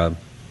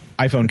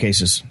iPhone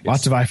cases. Yes.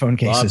 Lots of iPhone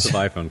cases. Lots of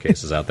iPhone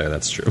cases out there.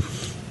 That's true.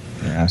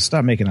 Yeah,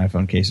 stop making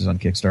iPhone cases on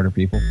Kickstarter,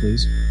 people,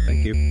 please.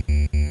 Thank you.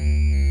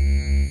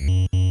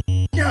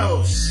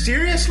 Yo,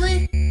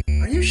 seriously?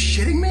 Are you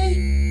shitting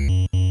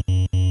me?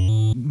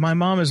 My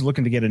mom is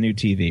looking to get a new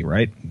TV,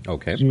 right?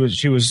 Okay.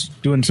 She was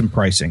doing some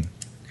pricing.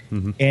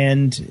 Mm-hmm.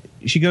 And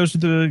she goes to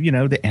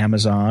the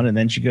Amazon, and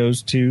then she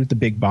goes to the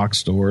big box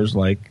stores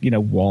like,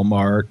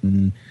 Walmart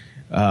and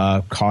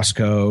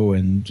Costco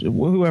and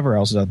whoever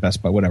else is at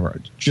Best Buy,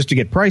 whatever, just to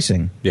get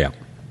pricing. Yeah.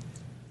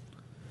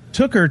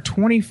 Took her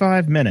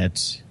 25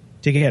 minutes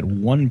to get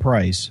one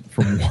price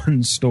from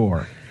one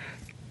store.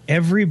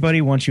 Everybody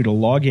wants you to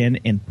log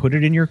in and put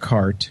it in your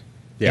cart,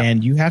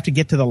 and you have to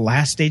get to the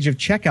last stage of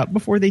checkout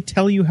before they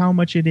tell you how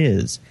much it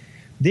is.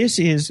 This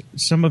is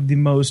some of the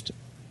most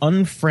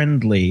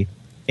unfriendly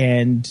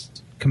and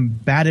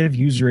combative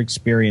user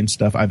experience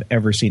stuff I've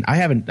ever seen.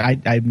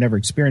 I've never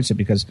experienced it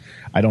because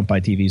I don't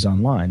buy TVs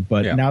online.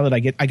 But now that I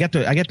get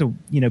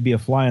to be a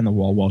fly on the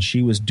wall while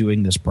she was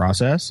doing this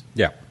process.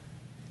 Yeah.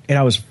 And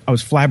I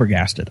was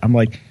flabbergasted. I'm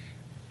like,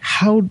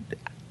 how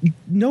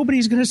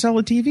nobody's going to sell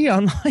a TV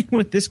online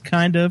with this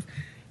kind of,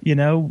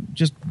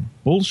 just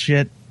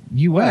bullshit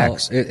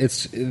UX. Well,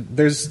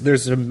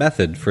 there's a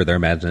method for their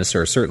madness,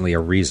 or certainly a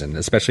reason,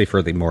 especially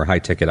for the more high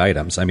ticket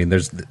items. I mean,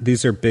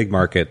 these are big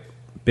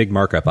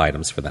markup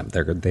items for them.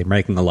 They're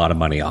making a lot of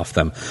money off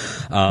them.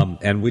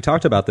 And we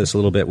talked about this a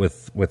little bit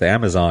with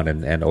Amazon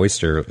and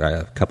Oyster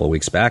a couple of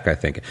weeks back, I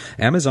think.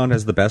 Amazon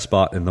has the best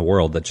bot in the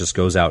world that just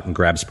goes out and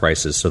grabs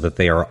prices so that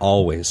they are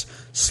always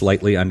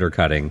slightly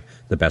undercutting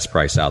the best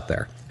price out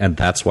there. And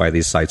that's why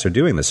these sites are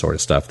doing this sort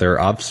of stuff. They're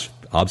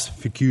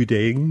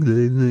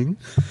obfuscating.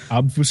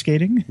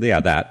 Obfuscating? Yeah,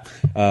 that.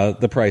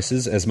 The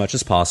prices as much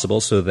as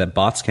possible so that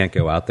bots can't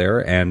go out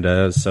there, and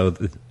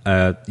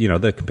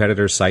the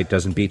competitor's site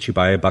doesn't beat you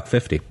by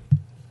 $1.50.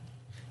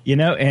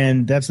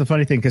 And that's the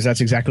funny thing, because that's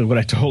exactly what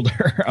I told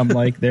her. I'm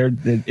like,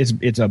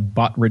 it's a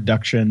bot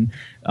reduction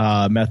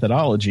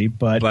methodology,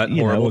 but a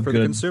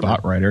good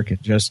bot writer can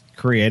just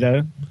create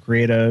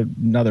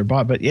another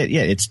bot. But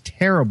it's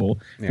terrible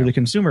for the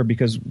consumer,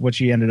 because what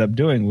she ended up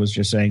doing was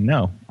just saying,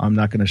 no, I'm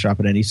not going to shop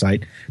at any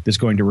site that's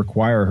going to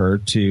require her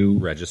to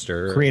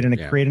register, create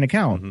an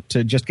account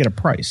to just get a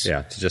price.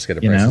 Yeah, to just get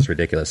a price is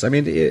ridiculous. I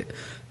mean,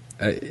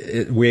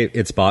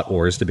 it's bot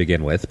wars to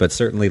begin with, but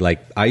certainly,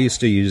 like, I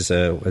used to use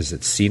was it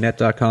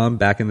CNET.com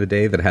back in the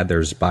day that had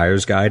their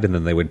buyer's guide, and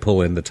then they would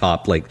pull in the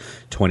top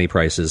 20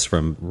 prices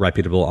from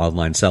reputable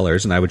online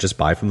sellers, and I would just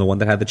buy from the one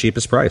that had the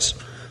cheapest price.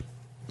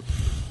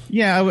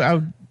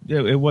 Yeah,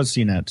 it was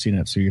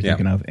CNET. So you're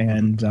thinking of,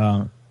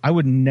 and I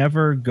would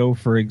never go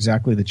for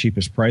exactly the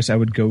cheapest price. I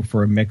would go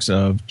for a mix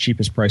of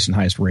cheapest price and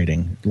highest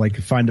rating, like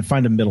find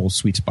a middle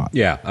sweet spot.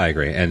 Yeah, I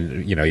agree.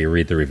 And you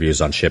read the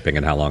reviews on shipping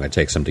and how long it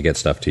takes them to get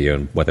stuff to you,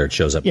 and whether it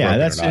shows up broken or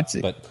not.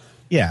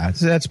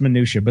 That's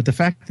minutia. But the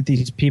fact that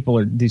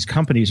these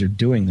companies are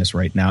doing this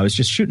right now is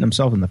just shooting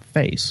themselves in the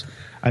face.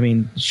 I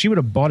mean, she would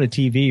have bought a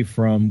TV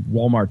from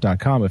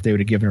Walmart.com if they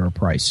would have given her a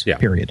price. Yeah.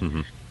 Period.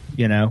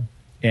 Mm-hmm.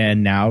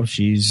 And now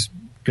she's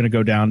going to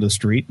go down to the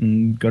street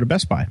and go to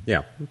Best Buy.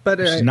 Yeah, but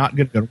she's not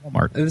going to go to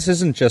Walmart. This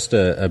isn't just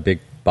a big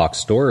box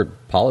store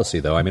policy,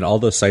 though. I mean, all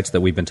those sites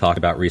that we've been talking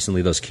about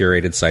recently, those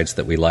curated sites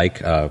that we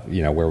like,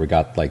 where we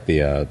got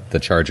the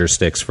charger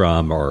sticks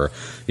from, or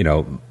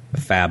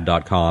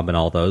fab.com and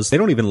all those, they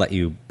don't even let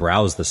you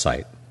browse the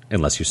site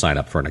unless you sign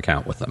up for an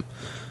account with them.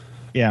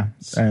 Yeah,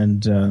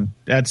 and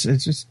it's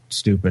just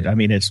stupid. I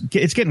mean, it's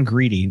getting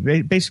greedy.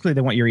 Basically, they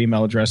want your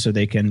email address so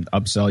they can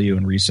upsell you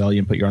and resell you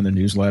and put you on the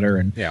newsletter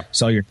and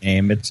sell your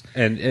name.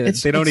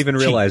 They don't even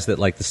realize that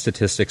the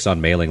statistics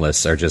on mailing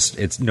lists are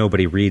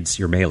nobody reads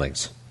your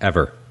mailings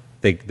ever.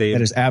 That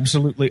is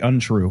absolutely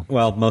untrue.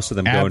 Well, most of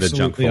them go into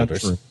junk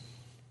folders. Untrue.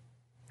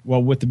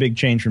 Well, with the big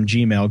change from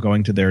Gmail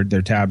going to their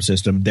tab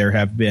system,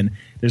 there's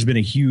been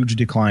a huge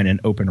decline in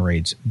open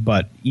rates.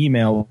 But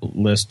email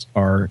lists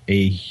are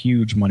a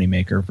huge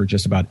moneymaker for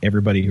just about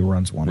everybody who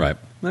runs one. Right.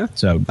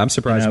 So I'm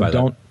surprised by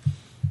that.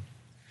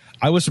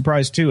 I was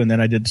surprised too, and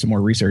then I did some more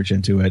research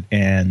into it,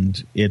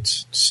 and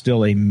it's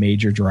still a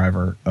major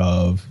driver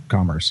of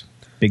commerce,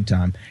 big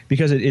time,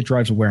 because it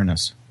drives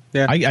awareness.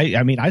 Yeah.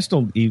 I mean, I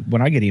still,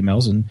 when I get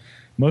emails, and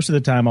most of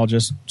the time I'll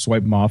just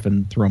swipe them off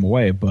and throw them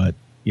away, but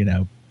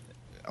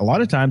a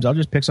lot of times I'll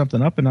just pick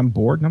something up and I'm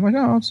bored and I'm like,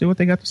 oh, I'll see what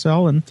they got to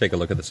sell and take a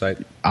look at the site.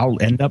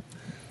 I'll end up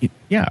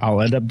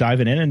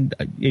diving in, and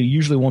it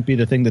usually won't be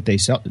the thing that they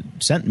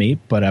sent me,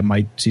 but I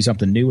might see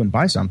something new and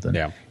buy something.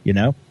 Yeah.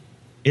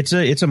 It's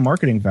a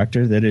marketing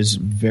vector that is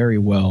very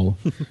well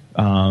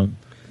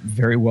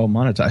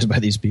monetized by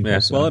these people. Yeah.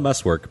 So. Well, it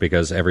must work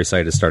because every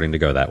site is starting to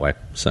go that way.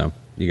 So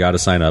you got to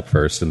sign up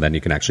first, and then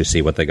you can actually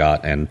see what they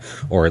got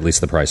or at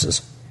least the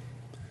prices.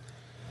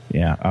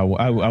 Yeah, I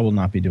will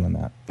not be doing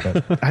that.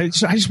 But I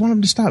just want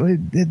them to stop.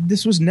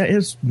 This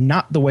it's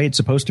not the way it's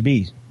supposed to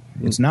be.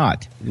 It's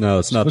not. No,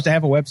 it's not. You're supposed to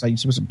have a website. You're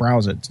supposed to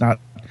browse it. It's not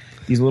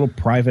these little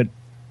private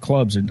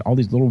clubs and all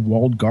these little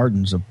walled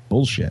gardens of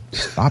bullshit.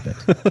 Stop it.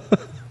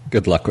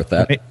 Good luck with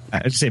that.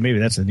 I'd say maybe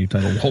that's the new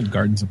title, Walled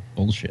Gardens of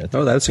Bullshit.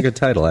 Oh, that's a good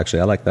title, actually.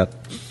 I like that.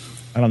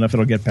 I don't know if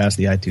it'll get past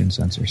the iTunes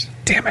censors.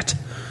 Damn it.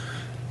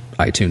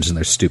 iTunes and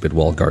their stupid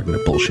walled garden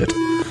of bullshit.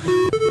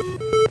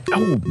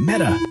 Oh,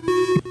 meta.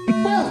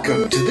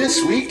 Welcome to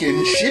This Week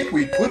in Shit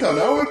We Put on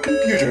Our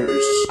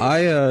Computers.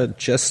 I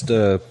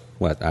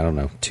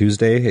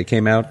Tuesday it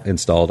came out,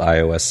 installed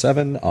iOS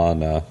 7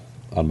 on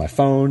my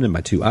phone and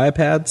my two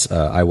iPads.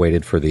 I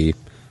waited for the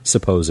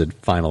supposed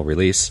final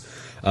release.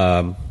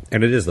 And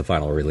it is the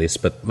final release,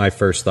 but my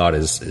first thought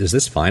is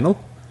this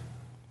final?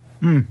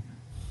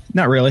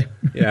 Not really.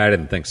 Yeah, I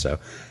didn't think so.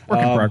 Work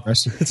in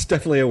progress. It's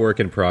definitely a work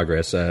in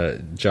progress.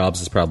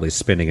 Jobs is probably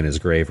spinning in his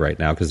grave right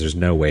now because there's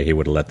no way he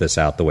would have let this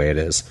out the way it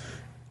is.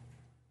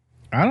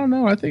 I don't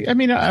know.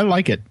 I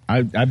like it.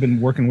 I've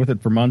been working with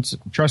it for months.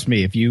 Trust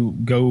me, if you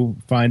go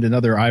find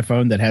another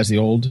iPhone that has the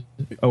old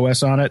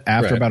OS on it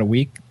after about a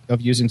week of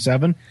using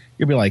 7,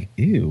 you'll be like,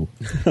 ew.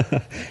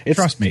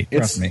 Trust me.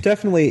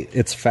 Definitely,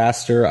 it's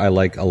faster. I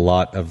like a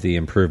lot of the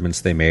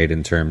improvements they made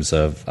in terms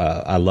of,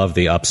 I love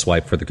the up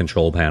swipe for the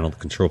control panel. The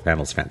control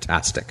panel is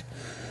fantastic.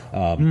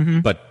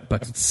 But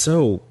it's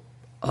so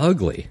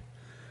ugly.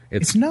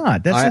 It's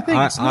not. That's the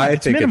thing. It's not.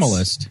 It's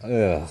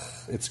minimalist.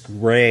 It's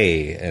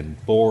gray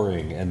and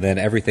boring, and then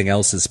everything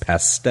else is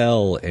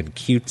pastel and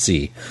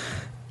cutesy.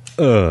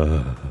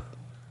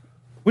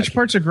 Which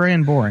parts are gray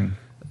and boring?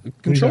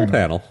 Control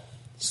panel.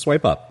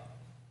 Swipe up.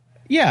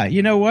 Yeah,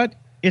 you know what?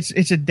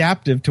 It's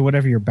adaptive to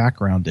whatever your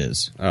background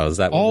is. Oh, is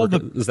that what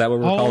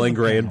we're calling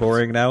gray and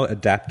boring now?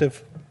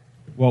 Adaptive?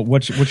 Well,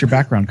 what's your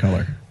background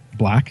color?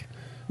 Black?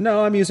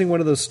 No, I'm using one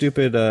of those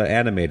stupid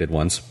animated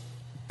ones.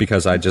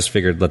 because I just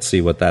figured, let's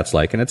see what that's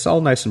like. And it's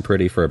all nice and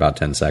pretty for about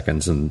 10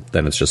 seconds, and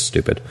then it's just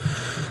stupid.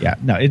 Yeah,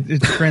 no,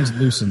 it's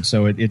translucent,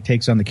 so it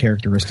takes on the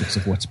characteristics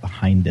of what's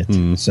behind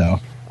it. So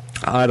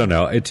I don't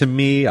know. To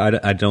me,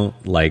 I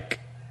don't like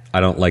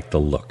the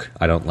look.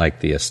 I don't like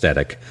the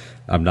aesthetic.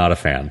 I'm not a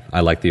fan. I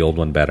like the old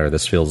one better.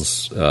 This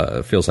feels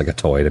like a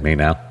toy to me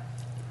now.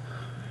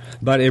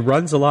 But it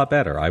runs a lot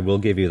better. I will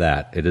give you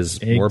that. It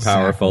is more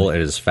powerful.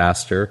 It is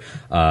faster.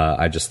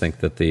 I just think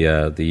that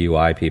the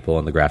UI people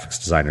and the graphics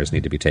designers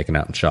need to be taken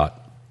out and shot.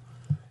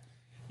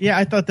 Yeah,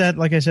 I thought that,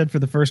 like I said, for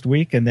the first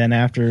week, and then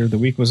after the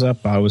week was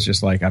up, I was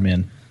just like, I'm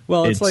in.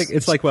 Well, it's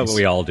like what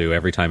we all do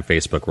every time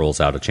Facebook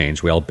rolls out a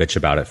change. We all bitch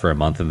about it for a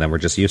month, and then we're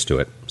just used to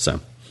it. So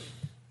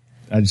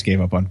I just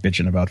gave up on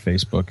bitching about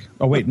Facebook.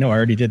 Oh wait, no, I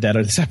already did that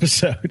on this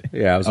episode.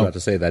 Yeah, I was about to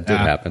say that did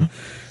happen.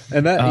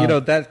 And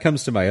that that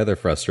comes to my other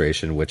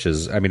frustration, which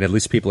is, I mean, at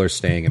least people are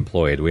staying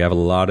employed. We have a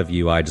lot of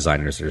UI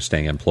designers that are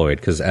staying employed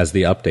because as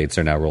the updates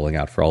are now rolling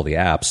out for all the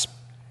apps,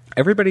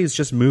 everybody's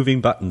just moving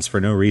buttons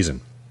for no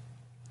reason.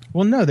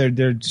 Well, no,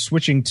 they're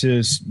switching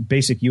to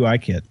basic UI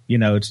kit. You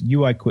know, it's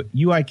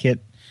UI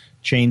kit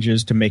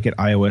changes to make it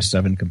iOS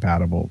 7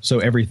 compatible, so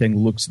everything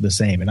looks the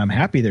same. And I'm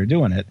happy they're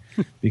doing it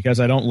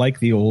because I don't like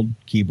the old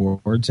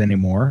keyboards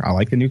anymore. I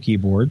like the new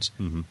keyboards.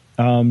 Mm-hmm.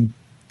 I'm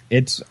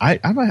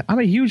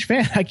a huge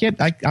fan. I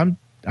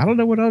don't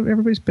know what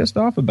everybody's pissed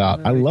off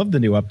about. I love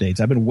the new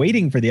updates. I've been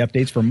waiting for the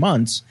updates for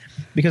months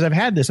because I've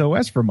had this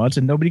OS for months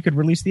and nobody could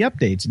release the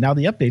updates. Now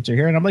the updates are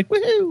here and I'm like,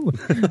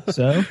 woohoo!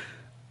 So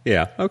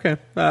yeah, okay.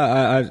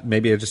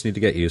 Maybe I just need to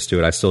get used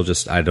to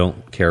it. I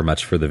don't care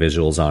much for the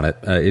visuals on it.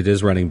 It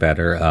is running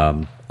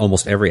better.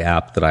 Almost every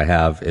app that I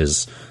have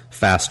is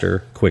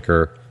faster,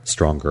 quicker,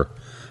 stronger.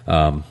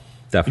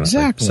 Definitely.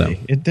 Exactly. So.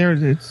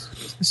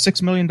 It's a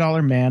 $6 million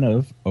man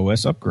of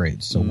OS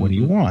upgrades. So what do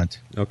you want?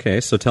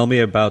 Okay, so tell me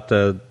about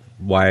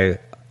why.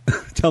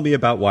 Tell me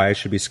about why I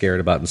should be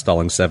scared about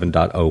installing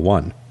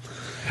 7.01.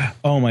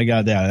 Oh my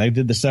God! Yeah, I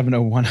did the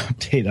 7.01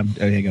 update.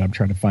 I'm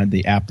trying to find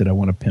the app that I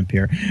want to pimp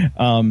here.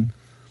 The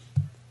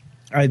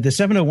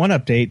 7.01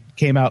 update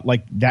came out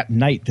like that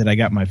night that I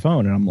got my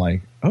phone, and I'm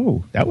like,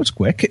 oh, that was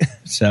quick.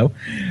 So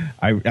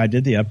I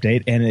did the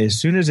update, and as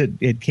soon as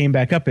it came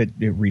back up, it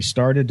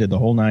restarted, did the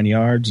whole 9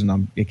 yards,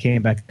 and it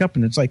came back up,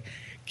 and it's like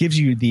gives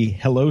you the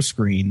hello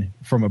screen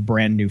from a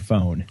brand new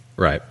phone.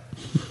 Right.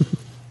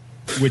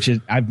 Which is,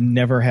 I've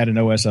never had an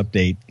OS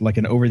update, like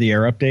an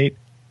over-the-air update,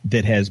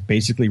 that has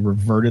basically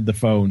reverted the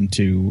phone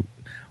to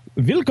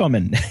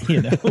Willkommen,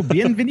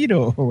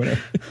 bienvenido, or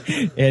whatever,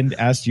 and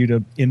asked you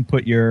to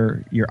input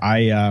your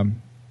iCloud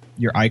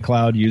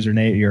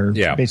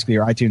username, basically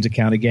your iTunes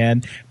account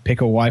again, pick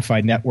a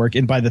Wi-Fi network,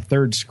 and by the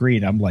third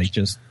screen, I'm like,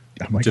 did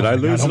I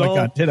lose it all?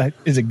 Oh my God,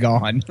 is it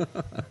gone?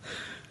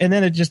 And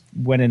then it just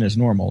went in as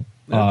normal.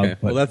 Okay.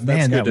 Well, that's good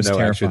to know.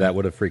 Terrifying. Actually, that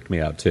would have freaked me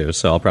out too.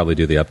 So I'll probably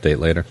do the update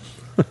later.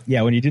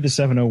 Yeah, when you do the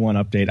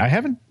 7.01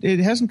 update, it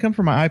hasn't come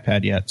from my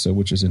iPad yet, so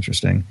which is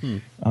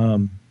interesting.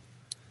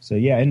 So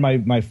yeah, and my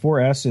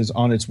 4S is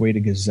on its way to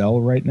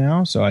Gazelle right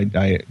now. So you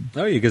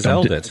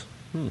gazelled it.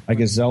 I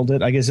gazelled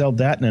it. I gazelled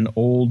that in an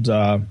old.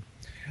 I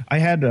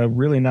had a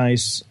really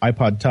nice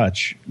iPod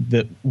Touch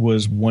that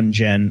was one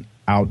gen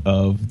out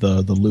of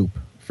the loop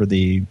for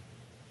the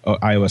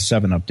iOS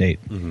 7 update.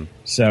 Mm-hmm.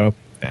 So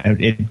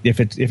if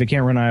it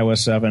can't run iOS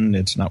 7,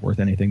 it's not worth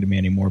anything to me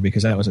anymore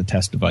because that was a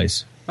test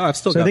device. Oh, I've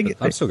still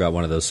got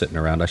one of those sitting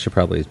around. I should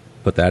probably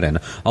put that in.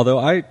 Although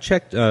I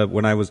checked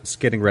when I was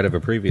getting rid of a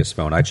previous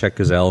phone, I checked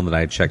Gazelle and then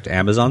I checked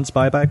Amazon's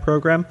buyback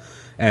program.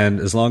 And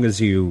as long as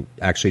you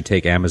actually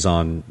take an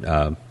Amazon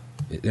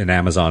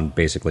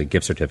basically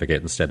gift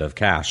certificate instead of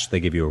cash, they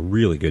give you a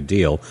really good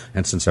deal.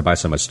 And since I buy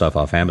so much stuff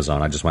off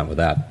Amazon, I just went with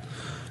that.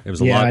 It was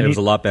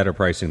a lot better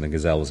pricing than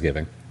Gazelle was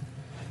giving.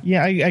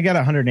 Yeah, I got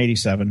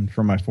 187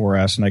 for my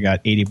 4S, and I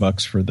got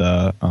 $80 for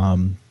the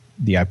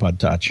iPod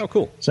Touch. Oh,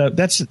 cool! So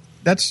that's a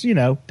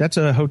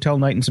hotel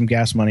night and some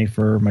gas money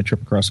for my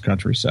trip across the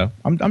country. So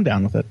I'm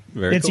down with it.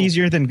 It's cool.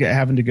 Easier than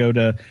having to go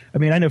to. I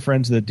mean, I know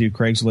friends that do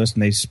Craigslist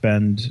and they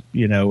spend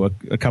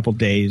a couple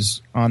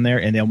days on there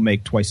and they'll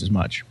make twice as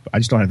much. I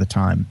just don't have the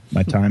time.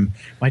 My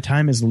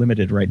time is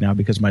limited right now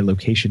because my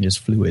location is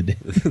fluid.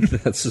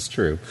 That's just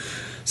true.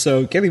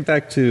 So getting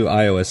back to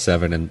iOS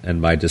 7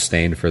 and my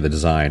disdain for the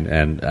design,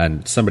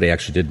 and somebody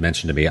actually did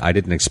mention to me, I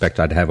didn't expect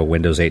I'd have a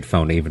Windows 8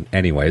 phone even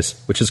anyways,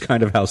 which is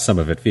kind of how some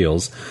of it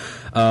feels.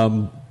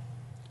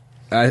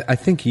 I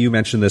think you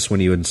mentioned this when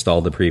you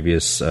installed the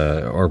previous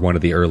or one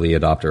of the early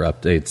adopter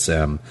updates.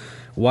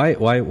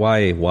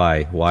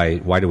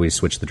 Why do we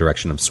switch the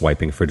direction of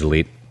swiping for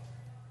delete?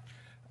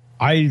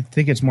 I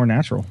think it's more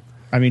natural.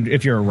 I mean,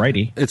 if you're a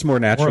righty. It's more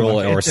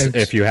natural, or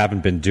if you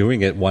haven't been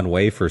doing it one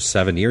way for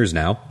 7 years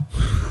now.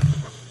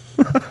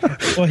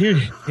 Well,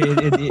 here's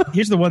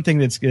the one thing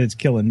that's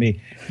killing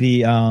me.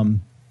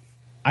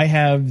 I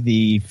have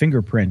the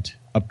fingerprint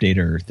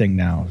updater thing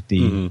now.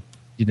 The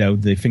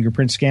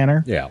fingerprint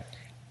scanner. Yeah.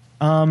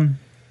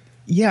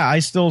 Yeah, I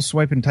still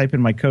swipe and type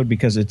in my code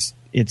because it's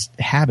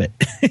habit.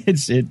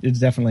 it's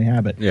definitely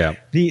habit. Yeah.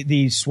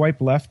 The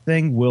swipe left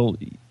thing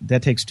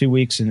that takes 2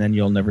 weeks, and then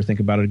you'll never think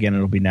about it again.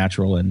 It'll be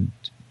natural. And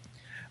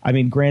I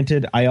mean,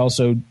 granted, I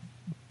also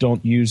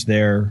don't use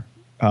their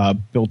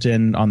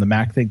built-in on the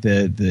Mac thing,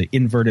 the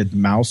inverted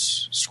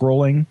mouse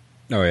scrolling.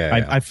 Oh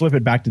yeah. I flip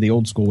it back to the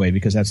old school way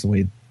because that's the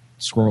way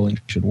scrolling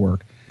should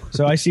work.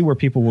 So I see where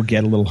people will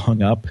get a little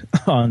hung up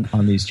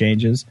on these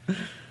changes.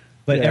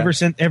 But ever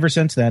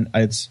since then,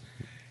 it's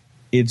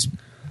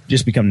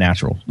just become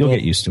natural. You'll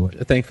get used to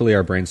it. Thankfully,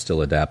 our brains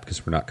still adapt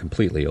because we're not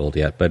completely old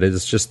yet. But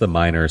it's just the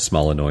minor,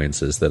 small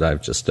annoyances that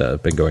I've just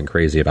been going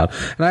crazy about.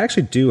 And I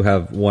actually do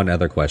have one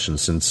other question,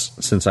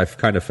 since I've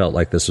kind of felt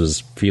like this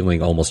was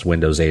feeling almost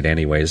Windows 8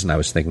 anyways, and I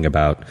was thinking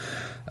about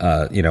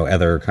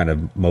other kind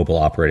of mobile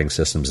operating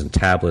systems and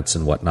tablets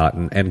and whatnot,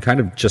 and kind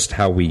of just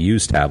how we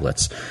use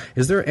tablets.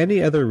 Is there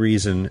any other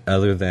reason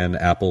other than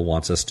Apple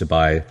wants us to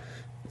buy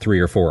 3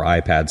 or 4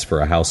 iPads for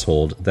a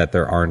household that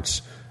there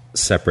aren't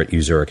separate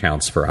user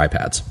accounts for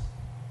iPads?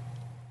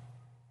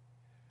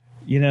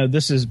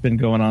 This has been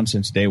going on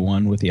since day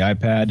one with the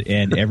iPad,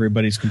 and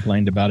everybody's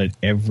complained about it.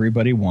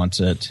 Everybody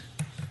wants it.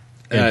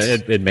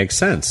 It makes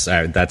sense.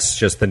 That's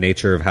just the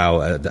nature of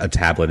how a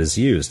tablet is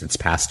used. It's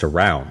passed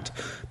around.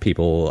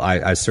 People,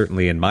 I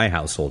certainly in my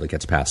household, it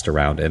gets passed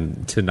around,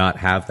 and to not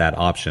have that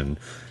option,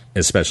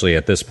 especially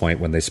at this point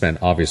when they spent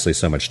obviously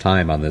so much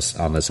time on this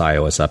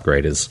iOS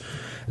upgrade, is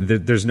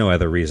there's no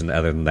other reason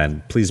other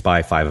than please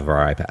buy 5 of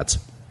our iPads.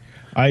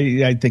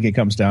 I think it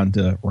comes down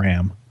to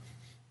RAM.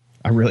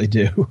 I really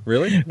do.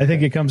 Really? I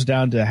think it comes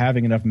down to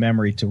having enough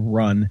memory to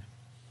run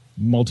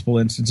multiple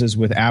instances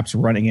with apps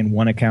running in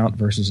one account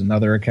versus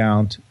another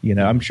account.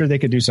 I'm sure they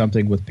could do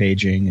something with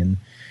paging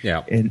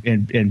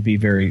and be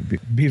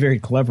very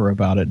clever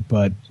about it.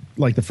 But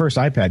like the first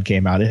iPad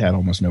came out, it had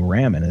almost no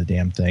RAM in the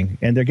damn thing,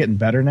 and they're getting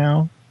better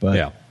now.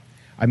 But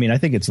I mean, I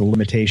think it's the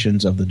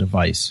limitations of the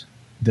device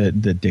that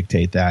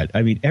dictate that.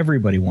 I mean,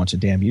 everybody wants a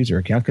damn user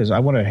account because I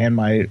want to hand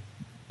my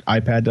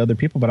iPad to other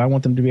people, but I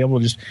want them to be able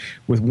to just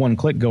with one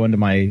click go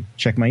into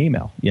check my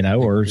email,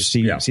 or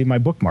see my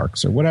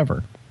bookmarks or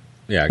whatever.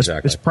 Yeah,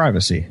 exactly. It's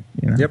privacy.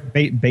 Yep.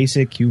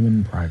 Basic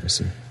human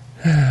privacy.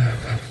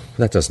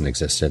 That doesn't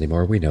exist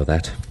anymore. We know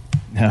that.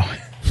 No.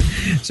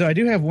 So I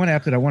do have one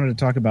app that I wanted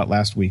to talk about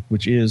last week,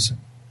 which is,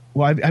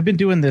 I've been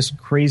doing this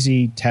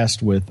crazy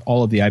test with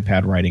all of the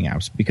iPad writing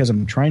apps because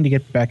I'm trying to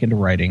get back into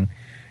writing,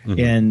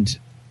 and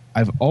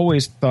I've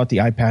always thought the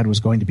iPad was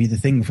going to be the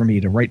thing for me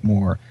to write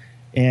more.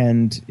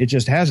 And it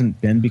just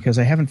hasn't been because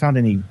I haven't found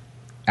any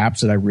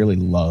apps that I really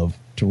love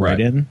to write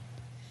in.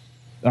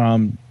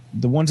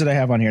 The ones that I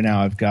have on here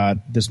now, I've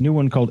got this new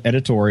one called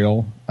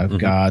Editorial. I've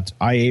got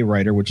IA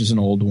Writer, which is an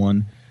old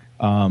one.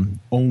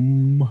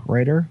 Om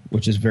Writer,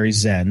 which is very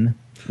zen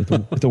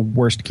with the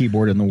worst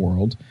keyboard in the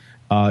world.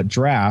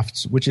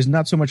 Drafts, which is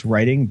not so much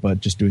writing, but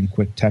just doing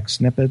quick text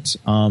snippets.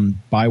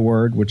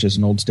 Byword, which is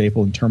an old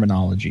staple, and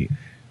Terminology.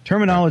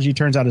 Terminology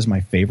turns out is my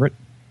favorite.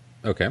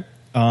 Okay.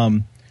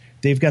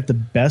 They've got the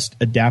best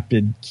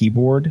adapted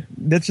keyboard.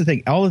 That's the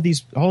thing. All of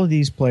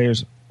these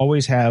players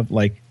always have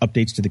like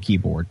updates to the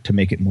keyboard to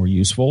make it more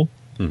useful,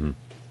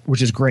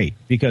 which is great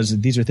because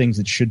these are things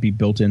that should be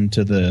built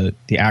into the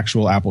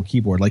actual Apple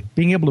keyboard, like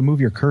being able to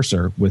move your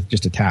cursor with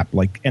just a tap,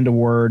 like end of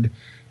word,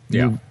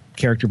 move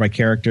character by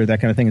character, that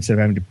kind of thing, instead of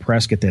having to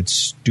press, get that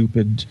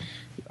stupid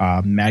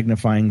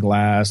magnifying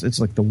glass. It's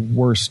like the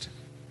worst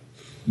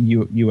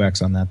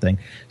UX on that thing.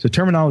 So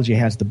Terminology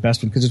has the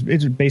best one because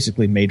it's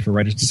basically made for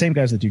writers. It's the same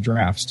guys that do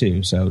drafts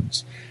too. So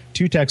it's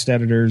 2 text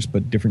editors,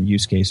 but different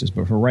use cases.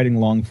 But for writing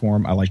long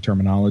form, I like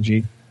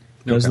Terminology.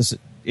 Does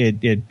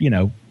it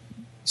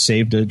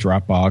saved to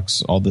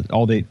Dropbox.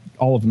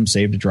 All of them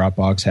saved to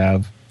Dropbox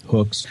have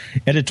hooks.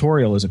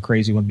 Editorial is a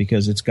crazy one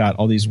because it's got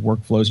all these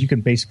workflows. You can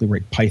basically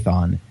write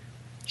Python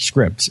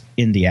scripts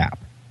in the app.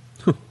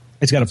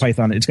 It's got a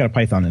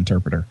Python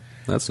interpreter.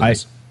 That's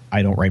nice.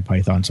 I don't write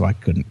Python, so I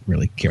couldn't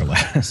really care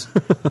less.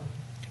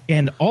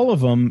 And all of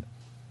them,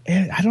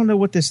 I don't know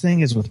what this thing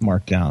is with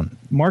Markdown.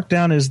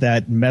 Markdown is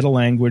that meta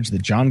language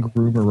that John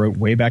Gruber wrote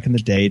way back in the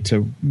day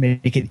to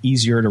make it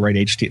easier to write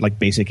like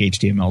basic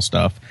HTML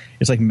stuff.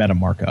 It's like meta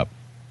markup.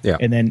 Yeah.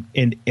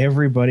 And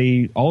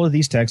everybody, all of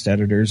these text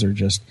editors are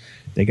just,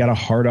 they got a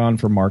hard on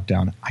for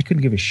Markdown. I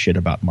couldn't give a shit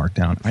about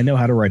Markdown. I know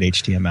how to write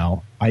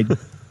HTML.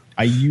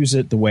 I use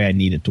it the way I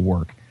need it to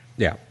work.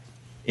 Yeah.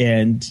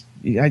 And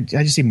I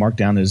just see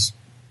Markdown as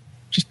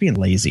just being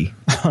lazy.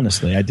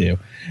 Honestly, I do.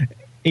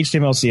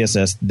 HTML,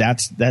 CSS,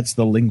 that's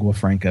the lingua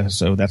franca,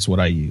 so that's what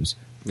I use.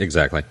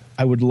 Exactly.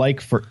 I would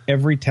like for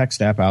every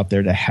text app out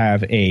there to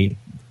have a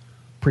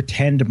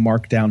pretend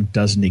Markdown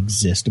doesn't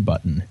exist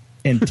button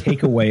and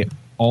take away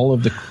all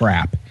of the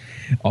crap,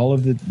 all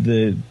of the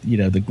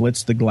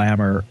glitz, the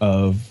glamour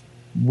of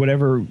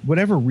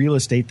whatever real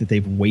estate that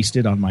they've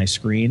wasted on my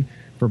screen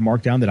for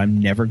Markdown that I'm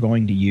never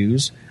going to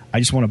use. I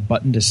just want a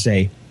button to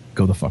say,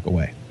 go the fuck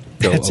away.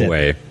 That's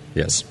away. It.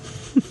 Yes.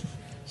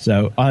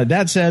 So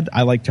that said,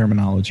 I like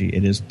Terminology.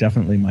 It is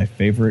definitely my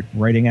favorite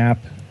writing app.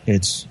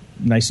 It's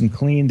nice and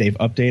clean. They've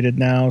updated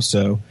now,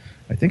 so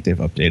I think they've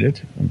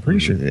updated. I'm pretty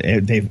sure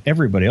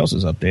everybody else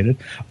is updated.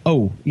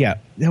 Oh, yeah,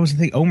 that was the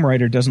thing.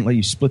 OhmWriter doesn't let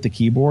you split the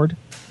keyboard.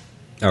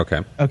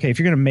 Okay. Okay, if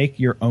you're going to make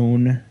your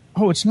own...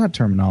 Oh, it's not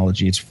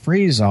terminology. It's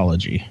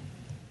phraseology.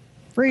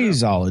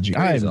 Phraseology.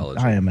 I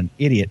am an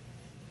idiot.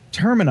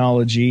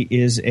 Terminology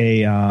is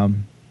a...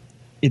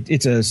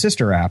 it's a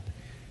sister app.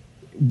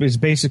 It's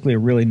basically a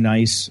really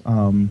nice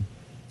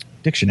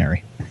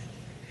dictionary.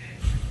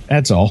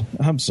 That's all.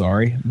 I'm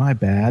sorry. My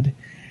bad.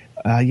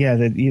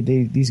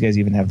 These guys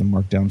even have the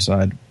markdown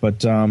side.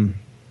 But no,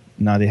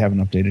 they haven't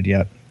updated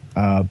yet.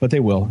 But they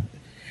will.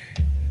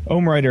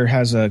 OhmWriter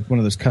has one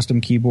of those custom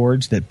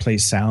keyboards that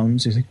plays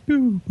sounds. It's like,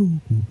 boo, boo,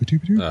 boo, boo,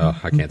 boo, oh,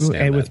 I can't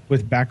stand that.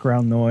 With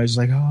background noise,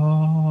 like,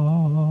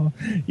 oh,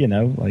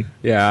 like.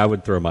 Yeah, I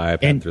would throw my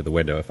iPad through the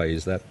window if I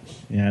used that.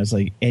 Yeah, it's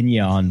like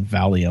Enya on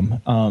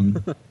Valium.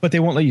 But they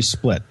won't let you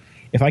split.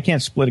 If I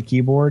can't split a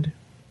keyboard,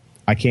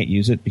 I can't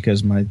use it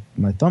because my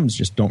thumbs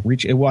just don't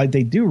reach. Well,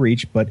 they do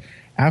reach, but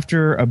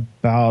after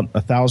about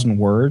 1,000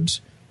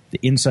 words, the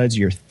insides of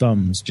your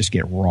thumbs just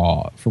get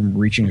raw from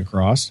reaching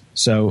across.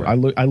 So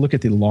right. I look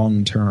at the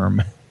long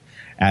term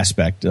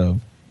aspect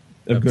of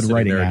good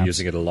writing apps.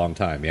 Using it a long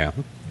time, yeah.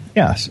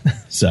 Yes.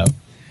 So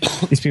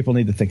these people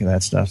need to think of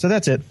that stuff. So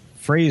that's it.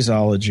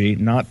 Phraseology,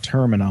 not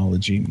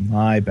terminology.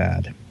 My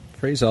bad.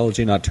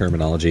 Phraseology, not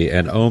terminology,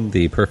 and Ohm,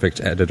 the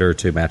perfect editor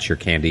to match your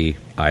candy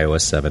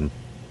iOS 7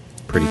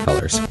 pretty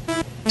colors.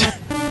 At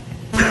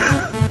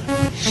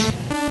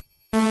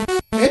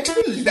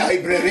the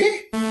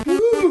library.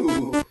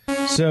 Ooh.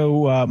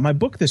 So my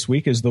book this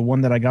week is the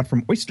one that I got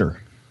from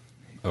Oyster,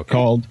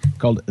 called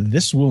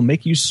 "This Will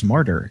Make You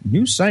Smarter: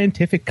 New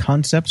Scientific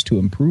Concepts to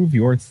Improve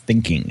Your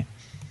Thinking."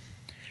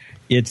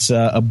 It's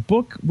a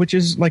book which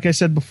is, like I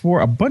said before,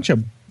 a bunch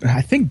of,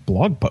 I think,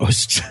 blog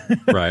posts,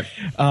 right?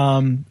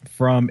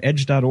 From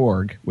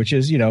Edge.org, which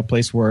is a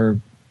place where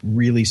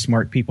really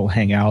smart people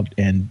hang out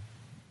and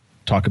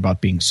talk about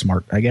being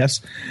smart, I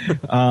guess.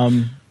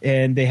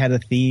 And they had a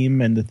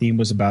theme, and the theme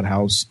was about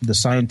how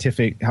science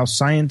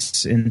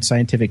and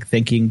scientific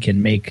thinking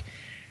can make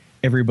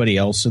everybody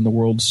else in the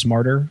world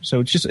smarter.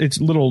 So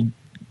it's little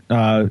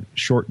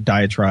short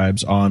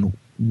diatribes on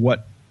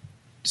what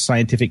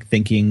scientific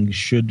thinking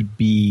should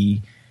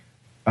be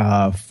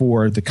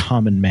for the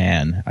common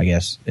man, I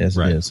guess, as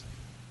it is.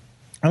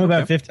 I'm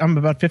about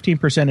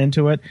 15%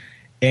 into it,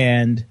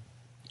 and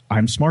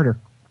I'm smarter.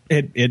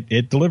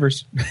 It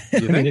delivers.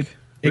 It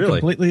really?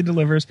 Completely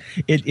delivers.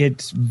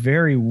 It's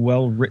very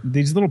well written.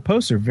 These little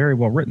posts are very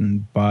well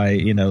written by,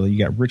 you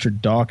got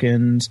Richard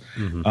Dawkins.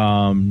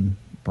 Mm-hmm.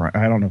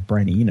 I don't know if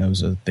Brian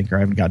Eno's a thinker.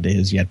 I haven't got to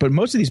his yet. But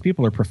most of these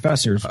people are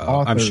professors,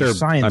 authors,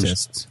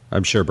 scientists.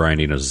 I'm sure Brian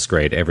Eno's is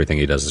great. Everything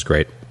he does is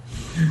great.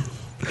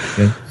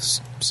 Yeah,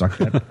 suck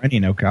that Brian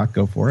Eno cock.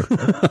 Go for it.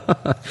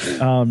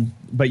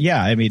 But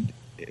yeah, I mean,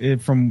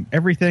 from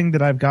everything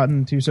that I've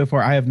gotten to so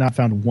far, I have not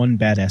found one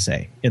bad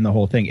essay in the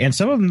whole thing. And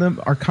some of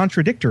them are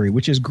contradictory,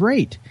 which is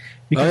great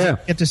because you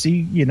get to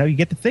see, you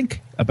get to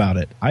think about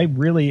it. I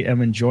really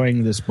am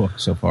enjoying this book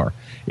so far.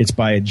 It's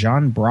by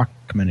John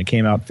Brockman. It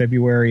came out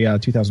February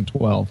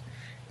 2012.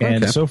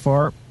 And so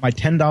far, my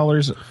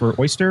 $10 for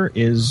Oyster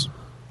is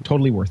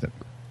totally worth it.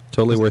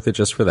 Totally worth it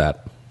just for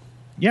that.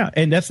 Yeah,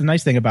 and that's the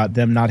nice thing about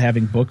them not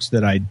having books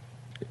that I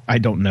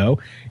don't know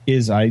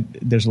is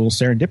there's a little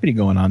serendipity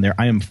going on there.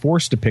 I am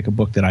forced to pick a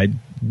book that I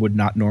would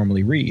not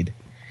normally read,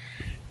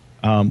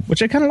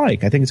 which I kind of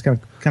like. I think it's kind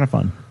of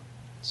fun.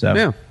 So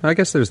yeah, I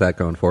guess there's that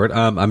going for it.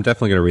 I'm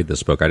definitely going to read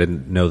this book. I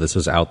didn't know this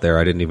was out there.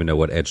 I didn't even know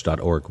what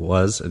Edge.org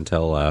was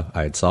until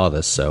I saw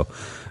this. So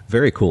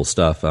very cool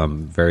stuff.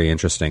 Very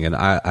interesting, and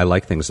I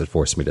like things that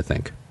force me to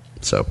think.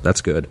 So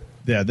that's good.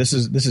 Yeah, this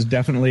is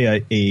definitely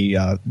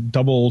a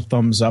double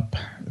thumbs up.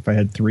 If I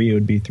had 3, it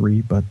would be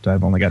 3, but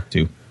I've only got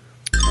 2.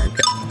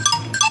 Okay.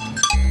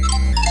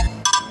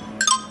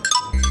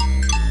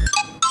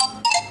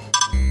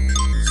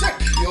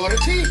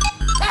 Security.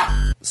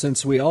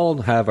 Since we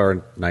all have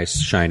our nice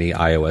shiny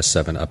iOS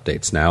 7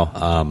 updates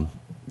now,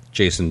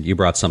 Jason, you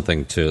brought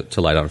something to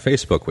light on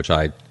Facebook, which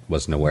I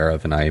wasn't aware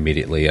of, and I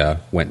immediately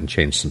went and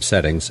changed some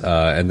settings.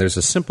 And there's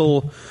a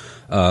simple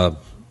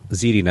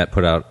ZDNet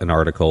put out an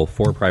article,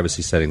 4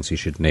 privacy settings you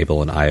should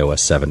enable in iOS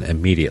 7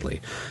 immediately.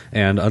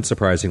 And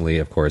unsurprisingly,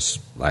 of course,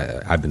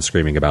 I've been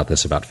screaming about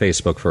this about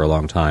Facebook for a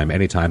long time.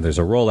 Anytime there's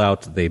a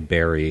rollout, they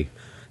bury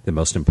the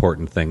most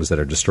important things that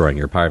are destroying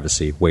your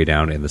privacy way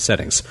down in the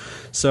settings.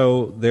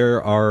 So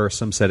there are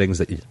some settings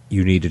that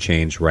you need to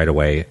change right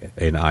away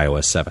in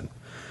iOS 7.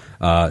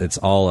 It's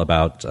all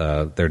about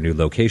their new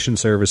location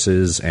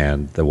services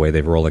and the way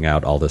they're rolling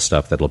out all this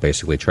stuff that'll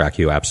basically track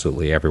you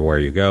absolutely everywhere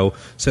you go.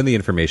 Send the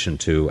information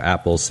to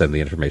Apple, send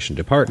the information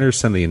to partners,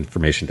 send the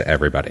information to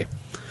everybody.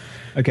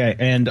 Okay,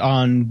 and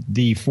on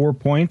the 4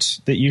 points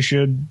that you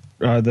should,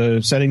 the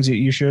settings that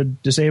you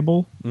should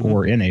disable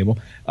or enable,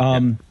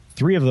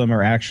 3 of them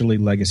are actually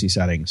legacy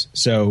settings.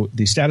 So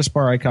the status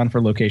bar icon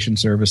for location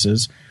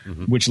services,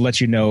 which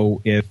lets you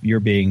know if you're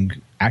being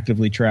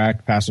actively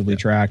tracked, passively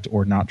tracked,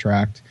 or not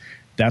tracked.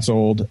 That's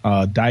old.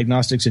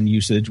 Diagnostics and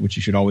usage, which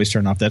you should always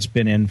turn off. That's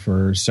been in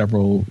for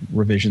several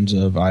revisions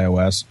of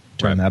iOS.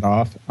 Turn that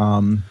off.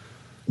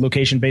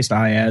 Location-based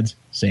iAds,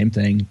 same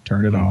thing.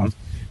 Turn it off.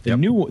 The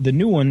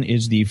new one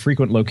is the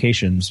frequent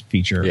locations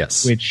feature,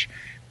 which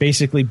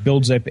basically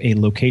builds up a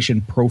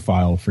location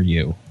profile for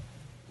you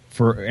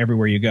for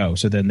everywhere you go.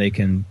 So then they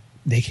can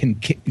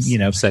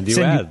send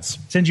you ads,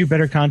 send you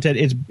better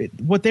content.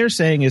 What they're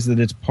saying is that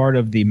it's part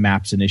of the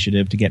Maps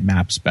initiative to get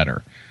Maps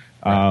better.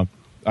 Right.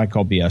 I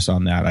call BS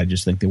on that. I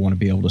just think they want to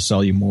be able to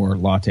sell you more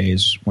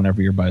lattes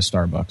whenever you're by a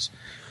Starbucks.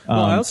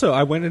 Well,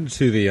 I went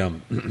into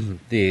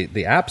the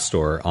the App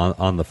Store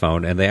on the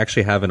phone, and they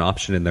actually have an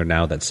option in there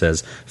now that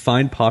says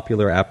find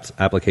popular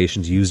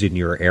applications used in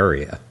your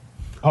area.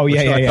 Oh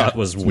yeah, which I thought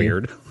was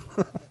weird.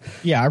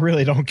 Yeah, I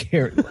really don't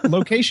care.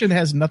 Location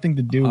has nothing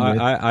to do with.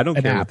 I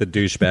don't care what the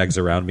douchebags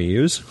around me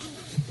use.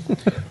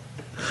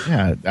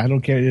 Yeah, I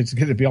don't care. It's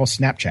going to be all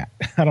Snapchat.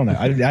 I don't know.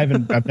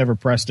 I've never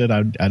pressed it.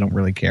 I don't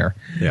really care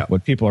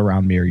what people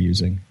around me are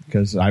using,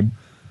 because I'm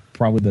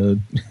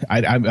probably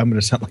I'm going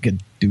to sound like a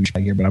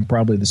douchebag here, but I'm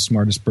probably the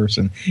smartest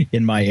person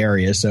in my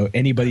area. So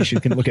anybody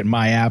can look at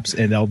my apps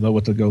and they'll know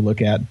what to go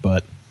look at.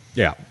 But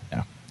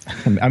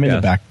I'm in the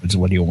backwoods.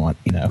 What do you want?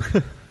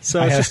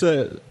 So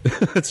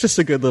it's just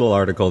a good little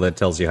article that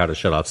tells you how to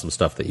shut off some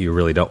stuff that you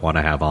really don't want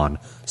to have on.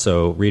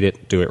 So read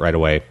it, do it right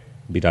away,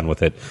 be done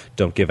with it.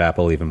 Don't give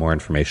Apple even more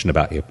information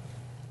about you.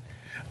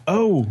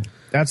 Oh,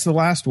 that's the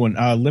last one.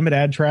 Limit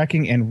ad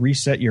tracking and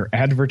reset your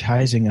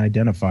advertising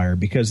identifier,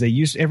 because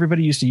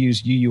everybody used to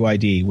use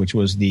UUID, which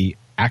was the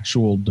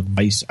actual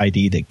device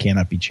ID that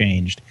cannot be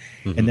changed,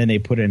 and then they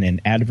put in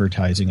an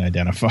advertising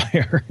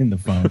identifier in the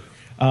phone.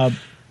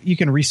 You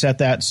can reset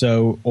that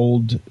so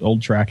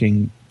old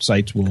tracking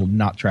sites will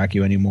not track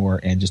you anymore,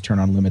 and just turn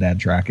on limit ad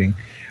tracking.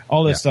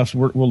 All this stuff,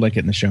 we'll link it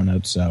in the show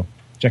notes, so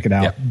check it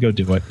out. Yep. Go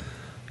do it.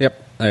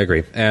 Yep, I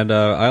agree. And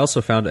I also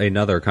found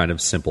another kind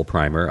of simple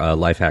primer.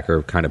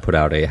 Lifehacker kind of put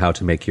out a how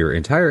to make your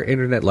entire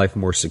internet life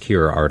more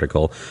secure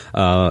article.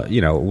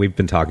 We've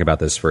been talking about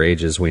this for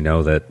ages. We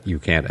know that you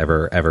can't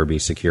ever be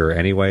secure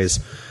anyways.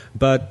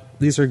 But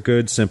these are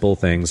good, simple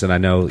things. And I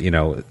know,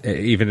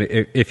 even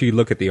if you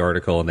look at the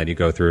article and then you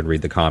go through and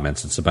read the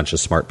comments, it's a bunch of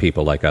smart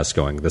people like us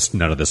going,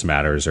 none of this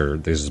matters, or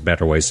there's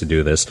better ways to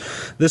do this.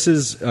 This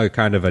is a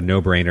kind of a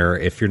no-brainer.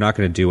 If you're not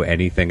going to do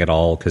anything at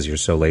all because you're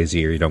so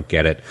lazy or you don't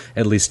get it,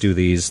 at least do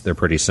these. They're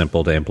pretty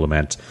simple to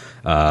implement.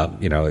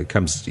 It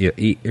comes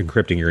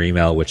encrypting your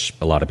email, which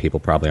a lot of people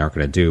probably aren't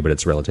going to do, but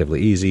it's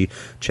relatively easy.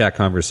 Chat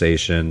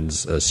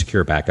conversations,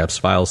 secure backups,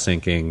 file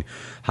syncing,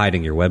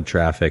 hiding your web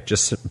traffic,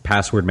 just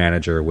password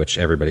manager, which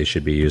everybody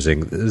should be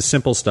using.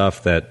 Simple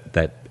stuff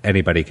that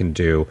anybody can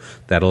do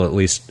that'll at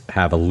least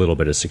have a little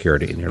bit of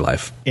security in your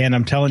life. And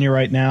I'm telling you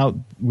right now,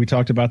 we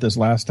talked about this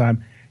last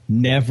time,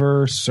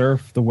 never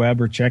surf the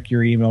web or check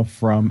your email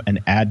from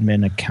an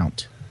admin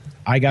account.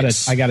 I got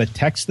a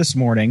text this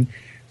morning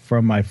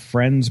from my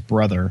friend's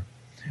brother.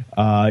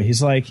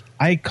 He's like,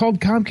 I called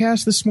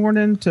Comcast this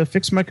morning to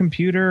fix my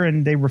computer,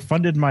 and they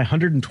refunded my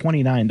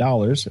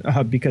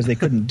 $129 because they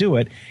couldn't do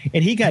it.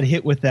 And he got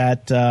hit with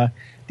that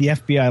the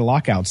FBI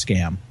lockout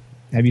scam.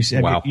 Have you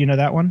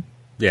that one?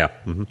 Yeah.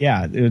 Mm-hmm.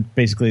 Yeah.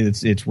 Basically,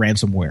 it's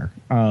ransomware.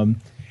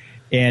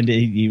 And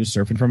he was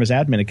surfing from his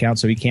admin account,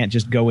 so he can't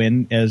just go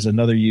in as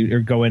another user, or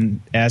go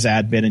in as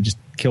admin and just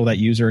kill that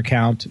user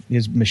account.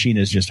 His machine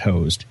is just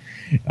hosed.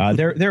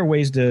 There are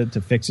ways to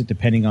fix it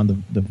depending on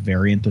the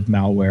variant of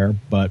malware,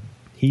 but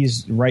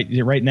he's right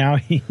now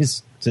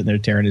he's sitting there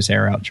tearing his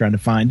hair out trying to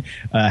find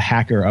a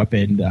hacker up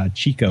in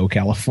Chico,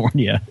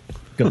 California.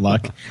 Good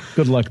luck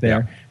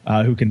there.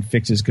 Yeah. Who can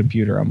fix his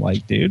computer? I'm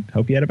like, dude,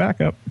 hope you had a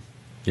backup.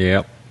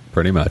 Yep,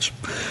 pretty much.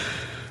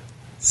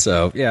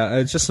 So,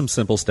 it's just some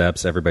simple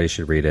steps. Everybody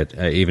should read it.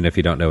 Even if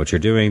you don't know what you're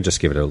doing,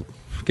 just give it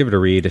a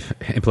read.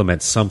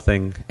 Implement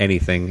something,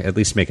 anything. At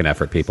least make an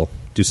effort, people.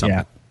 Do something.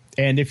 Yeah.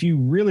 And if you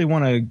really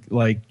want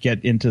to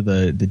get into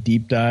the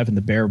deep dive and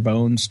the bare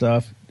bones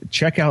stuff,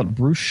 check out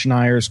Bruce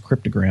Schneier's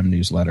Cryptogram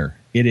newsletter.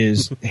 It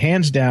is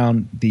hands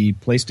down the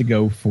place to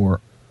go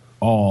for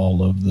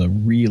all of the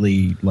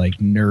really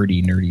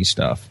nerdy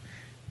stuff.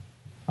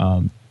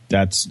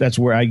 That's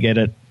where I get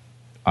it.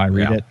 I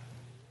read it.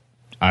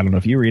 I don't know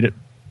if you read it.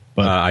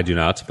 But I do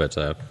not, but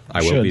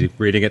I will be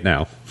reading it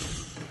now.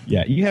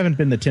 Yeah, you haven't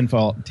been the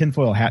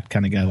tinfoil hat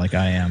kind of guy like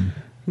I am.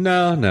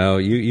 No,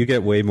 you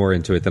get way more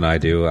into it than I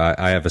do.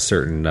 I have a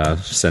certain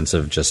sense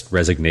of just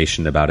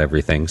resignation about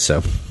everything,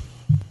 so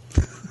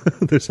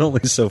there's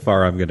only so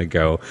far I'm going to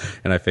go.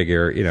 And I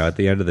figure, at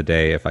the end of the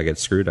day, if I get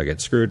screwed, I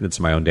get screwed, and it's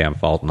my own damn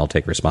fault, and I'll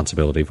take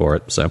responsibility for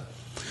it. So,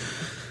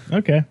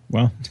 okay,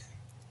 well,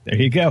 there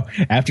you go.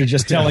 After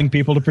just telling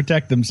people to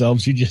protect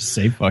themselves, you just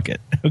say, fuck it.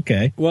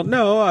 Okay. Well,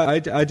 no, I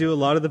do a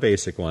lot of the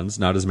basic ones,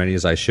 not as many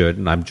as I should,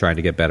 and I'm trying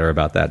to get better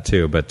about that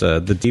too. But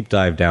the deep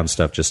dive down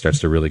stuff just starts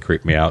to really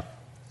creep me out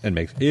and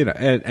makes,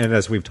 and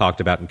as we've talked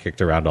about and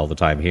kicked around all the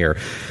time here,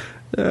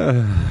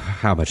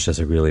 how much does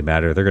it really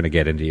matter? They're going to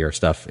get into your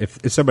stuff. If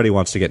somebody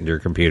wants to get into your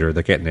computer,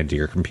 they're getting into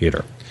your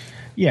computer.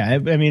 Yeah,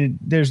 I mean,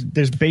 there's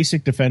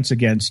basic defense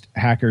against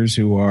hackers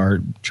who are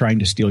trying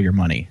to steal your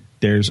money.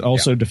 There's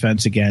also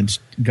defense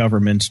against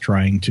governments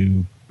trying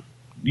to,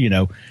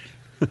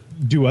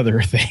 do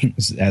other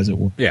things, as it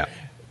were. Yeah.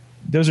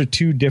 Those are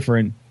two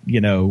different,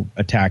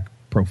 attack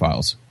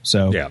profiles.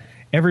 So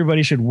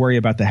everybody should worry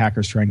about the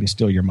hackers trying to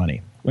steal your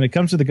money. When it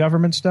comes to the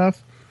government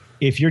stuff,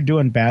 if you're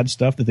doing bad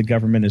stuff that the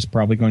government is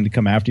probably going to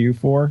come after you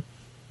for,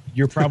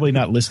 you're probably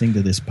not listening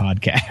to this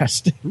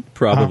podcast.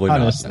 Probably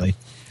honestly. not.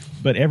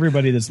 But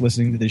everybody that's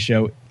listening to this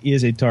show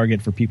is a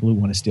target for people who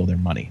want to steal their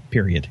money,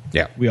 period.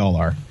 Yeah. We all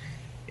are.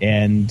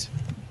 And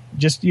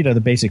just,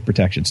 the basic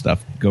protection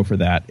stuff, go for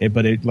that.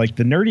 But like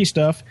the nerdy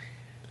stuff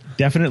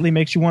definitely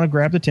makes you want to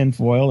grab the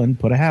tinfoil and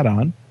put a hat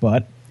on.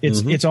 But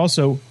it's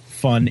also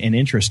fun and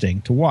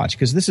interesting to watch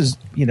because this is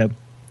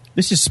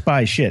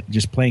spy shit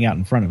just playing out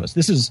in front of us.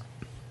 This is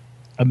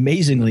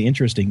amazingly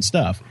interesting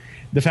stuff.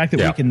 The fact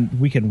that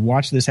we can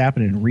watch this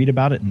happen and read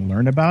about it and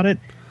learn about it,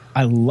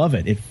 I love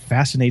it. It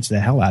fascinates the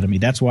hell out of me.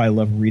 That's why I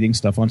love reading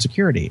stuff on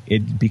security.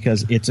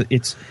 Because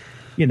it's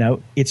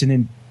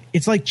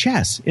like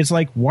chess. It's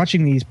like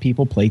watching these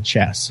people play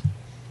chess,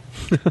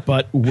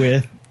 but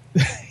with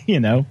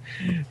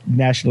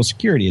national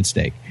security at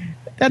stake.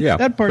 That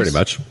part's, pretty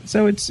much.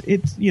 So it's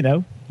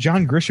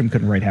John Grisham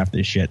couldn't write half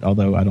this shit.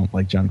 Although I don't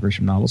like John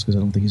Grisham novels because I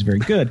don't think he's very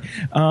good.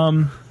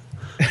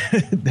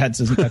 That's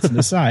an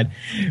aside.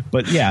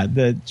 But yeah,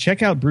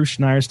 check out Bruce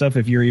Schneier stuff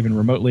if you're even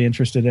remotely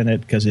interested in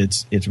it because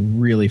it's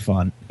really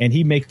fun and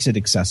he makes it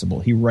accessible.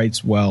 He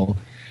writes well.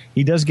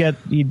 He does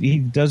he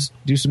does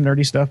do some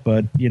nerdy stuff,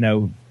 but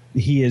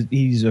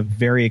he's a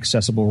very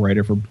accessible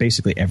writer for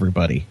basically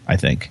everybody, I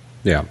think.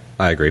 Yeah,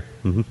 I agree.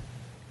 Mm-hmm.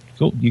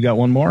 Cool. You got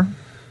one more?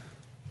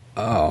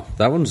 Oh,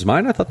 that one's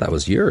mine. I thought that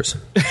was yours.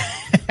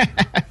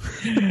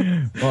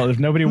 Well, if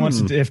nobody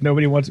wants,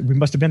 we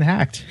must have been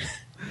hacked.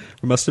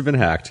 We must have been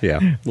hacked.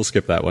 Yeah, we'll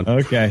skip that one.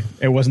 Okay,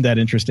 it wasn't that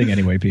interesting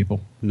anyway,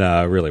 people.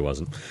 No, it really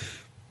wasn't.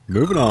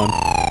 Moving on.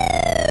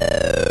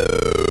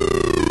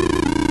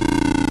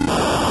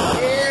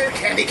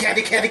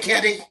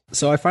 Candy.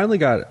 So I finally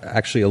got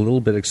actually a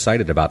little bit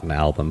excited about an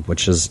album,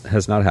 which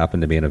has not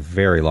happened to me in a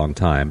very long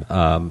time.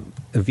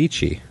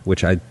 Avicii,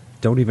 which I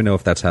don't even know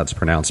if that's how it's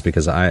pronounced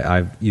because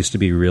I used to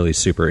be really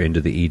super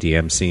into the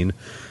EDM scene,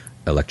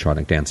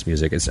 electronic dance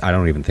music. I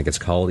don't even think it's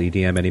called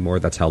EDM anymore.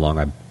 That's how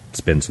long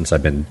it's been since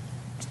I've been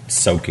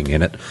soaking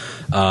in it.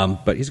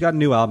 But he's got a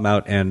new album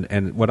out,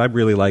 and what I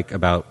really like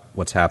about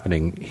what's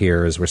happening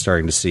here is we're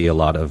starting to see a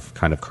lot of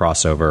kind of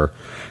crossover,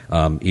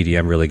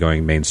 EDM really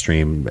going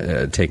mainstream,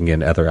 taking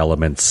in other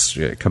elements,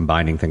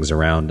 combining things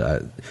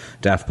around.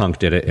 Daft Punk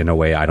did it in a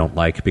way I don't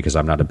like because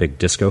I'm not a big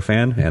disco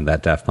fan, and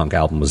that Daft Punk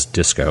album was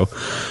disco.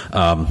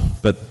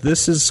 But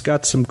this has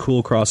got some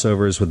cool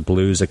crossovers with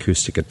blues,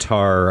 acoustic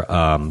guitar.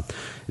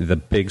 The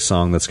big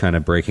song that's kind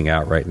of breaking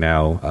out right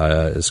now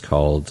is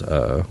called,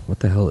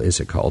 what the hell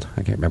is it called?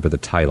 I can't remember the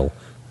title.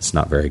 It's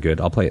not very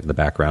good. I'll play it in the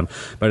background.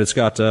 But it's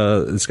got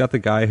the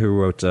guy who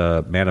wrote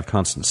Man of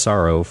Constant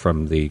Sorrow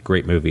from the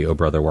great movie Oh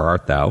Brother, Where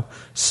Art Thou?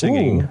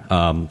 Singing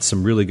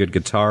some really good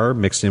guitar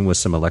mixed in with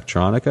some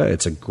electronica.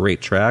 It's a great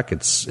track.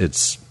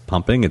 It's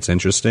pumping. It's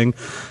interesting.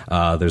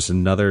 There's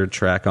another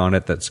track on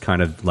it that's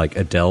kind of like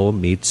Adele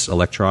meets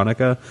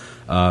electronica.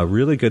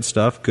 Really good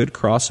stuff. Good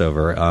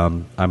crossover.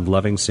 I'm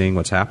loving seeing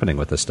what's happening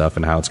with this stuff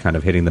and how it's kind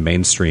of hitting the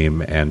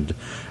mainstream. And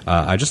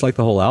I just like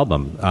the whole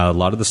album. A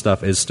lot of the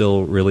stuff is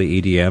still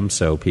really EDM.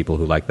 So people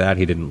who like that,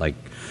 he didn't like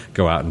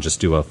go out and just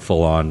do a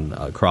full-on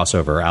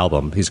crossover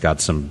album. He's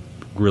got some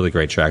really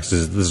great tracks.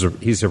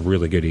 He's a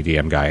really good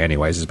EDM guy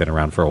anyways. He's been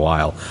around for a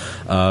while.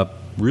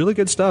 Really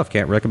good stuff.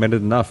 Can't recommend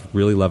it enough.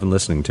 Really loving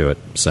listening to it.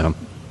 So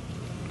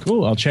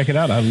cool. I'll check it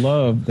out. I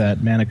love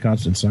that Man of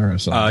Constant Sorrow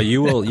song.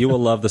 You will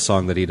love the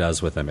song that he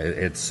does with him.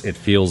 It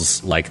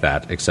feels like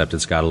that, except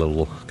it's got a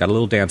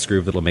little dance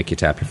groove that'll make you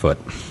tap your foot.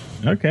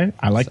 Okay.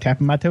 I like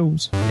tapping my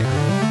toes.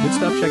 Yeah. Good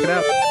stuff. Check it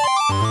out.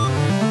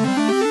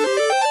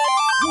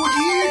 Would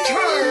you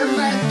turn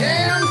that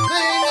damn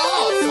thing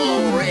off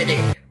already?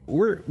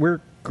 We're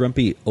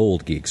grumpy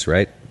old geeks,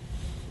 right?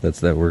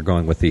 That's that we're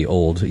going with the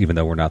old, even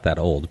though we're not that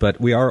old.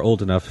 But we are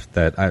old enough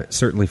that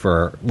certainly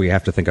we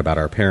have to think about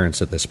our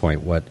parents at this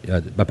point. What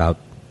about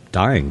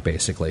dying,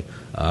 basically?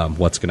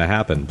 What's going to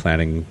happen?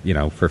 Planning,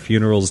 for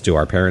funerals. Do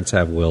our parents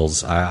have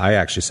wills? I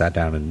actually sat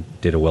down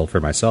and did a will for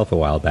myself a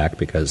while back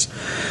because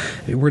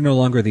we're no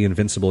longer the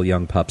invincible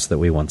young pups that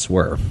we once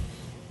were.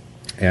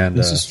 And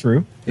this is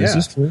true. This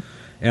is true.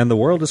 And the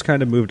world has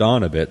kind of moved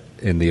on a bit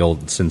in the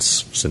old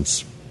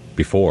since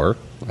before,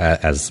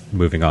 as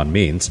moving on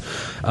means.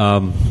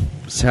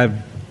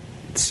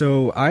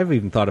 So I've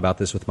even thought about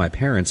this with my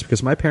parents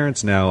because my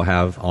parents now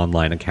have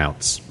online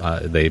accounts.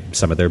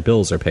 Some of their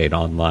bills are paid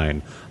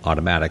online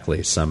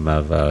automatically. Some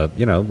of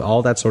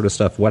all that sort of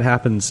stuff. What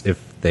happens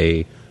if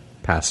they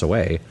pass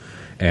away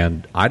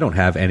and I don't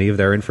have any of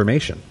their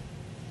information?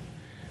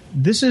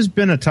 This has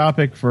been a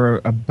topic for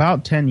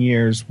about 10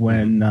 years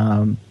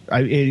when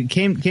it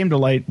came to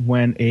light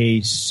when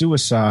a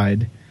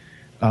suicide.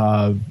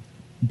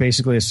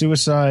 Basically, a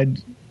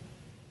suicide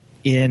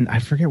I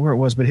forget where it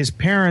was, but his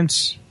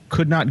parents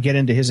could not get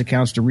into his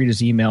accounts to read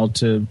his email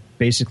to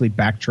basically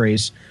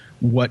backtrace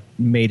what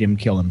made him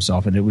kill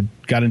himself, and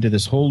it got into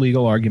this whole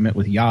legal argument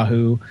with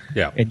Yahoo.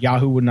 Yeah. And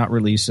Yahoo would not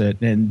release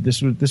it, and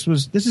this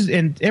is,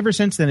 and ever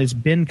since then it's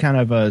been kind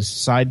of a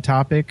side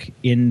topic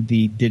in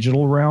the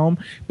digital realm,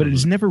 but it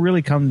has never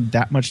really come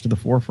that much to the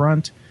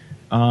forefront.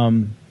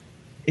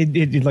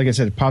 It like I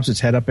said, it pops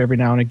its head up every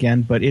now and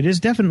again, but it is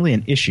definitely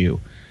an issue.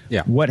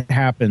 Yeah. What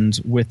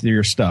happens with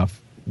your stuff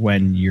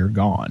when you're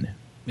gone?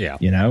 Yeah.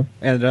 You know?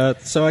 And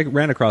so I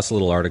ran across a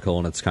little article,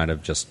 and it's kind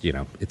of just,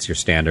 it's your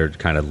standard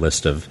kind of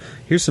list of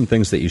here's some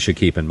things that you should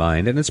keep in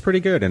mind. And it's pretty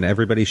good, and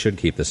everybody should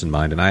keep this in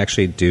mind. And I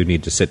actually do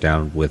need to sit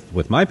down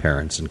with my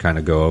parents and kind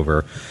of go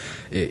over.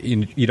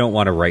 You don't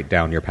want to write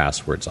down your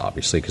passwords,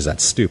 obviously, because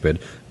that's stupid.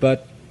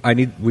 But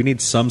we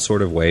need some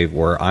sort of way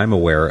where I'm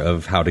aware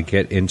of how to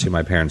get into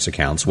my parents'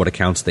 accounts, what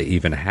accounts they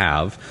even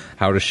have,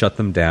 how to shut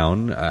them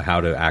down, how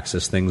to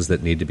access things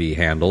that need to be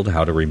handled,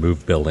 how to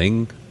remove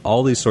billing,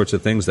 all these sorts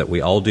of things that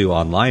we all do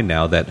online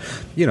now that,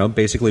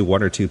 basically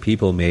one or two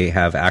people may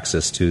have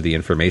access to the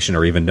information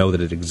or even know that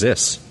it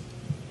exists.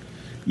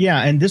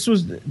 Yeah, and this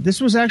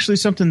was actually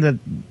something that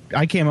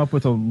I came up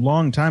with a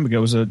long time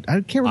ago.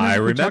 I can't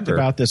remember if we talked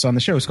about this on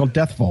the show. It's called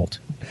Death Vault.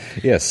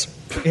 Yes.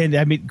 And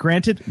I mean,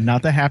 granted,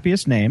 not the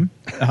happiest name.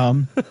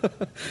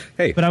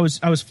 Hey, but I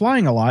was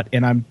flying a lot,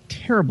 and I'm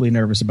terribly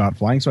nervous about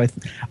flying. So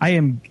I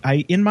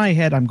in my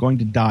head, I'm going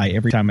to die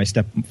every time I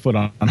step foot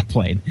on a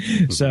plane.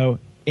 Mm-hmm. So,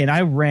 and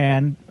I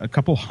ran a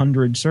couple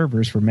hundred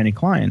servers for many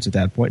clients at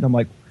that point, and I'm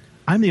like,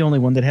 I'm the only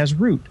one that has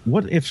root.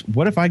 What if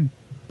I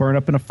burn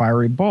up in a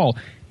fiery ball?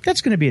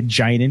 That's going to be a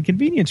giant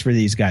inconvenience for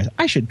these guys.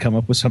 I should come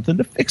up with something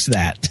to fix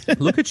that.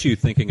 Look at you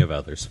thinking of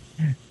others.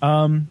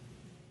 And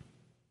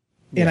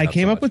I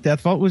came up with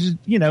Death Vault, was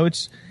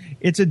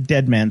it's a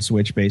dead man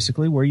switch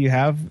basically, where you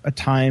have a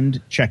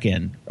timed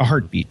check-in, a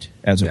heartbeat,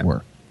 as it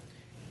were.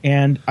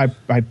 And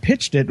I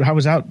pitched it. I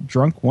was out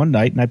drunk one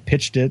night, and I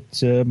pitched it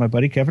to my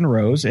buddy Kevin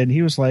Rose, and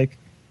he was like,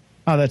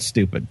 "Oh, that's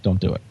stupid. Don't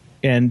do it."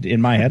 And in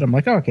my head, I'm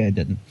like, oh, okay, I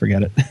didn't.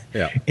 Forget it.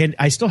 Yeah. And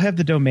I still have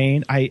the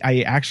domain.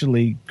 I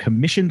actually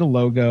commissioned a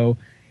logo,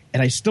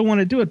 and I still want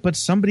to do it. But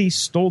somebody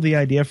stole the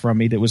idea from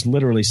me that was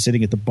literally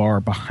sitting at the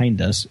bar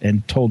behind us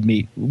and told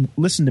me,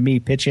 listen to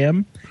me pitch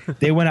him.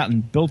 They went out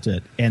and built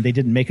it, and they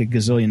didn't make $1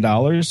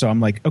 gazillion. So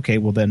I'm like, okay,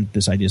 well, then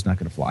this idea is not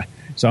going to fly.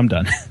 So I'm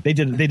done. They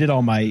did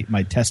all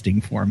my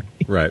testing for me.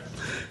 Right.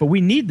 But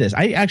we need this.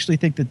 I actually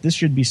think that this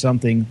should be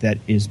something that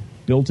is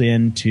built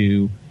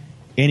into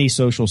any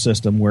social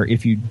system, where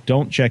if you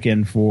don't check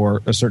in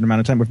for a certain amount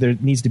of time, or if there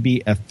needs to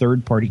be a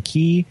third-party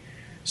key,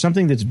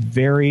 something that's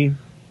very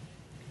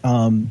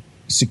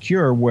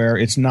secure, where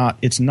it's not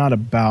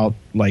about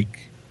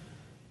like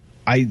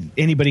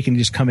anybody can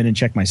just come in and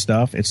check my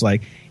stuff. It's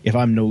like if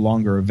I'm no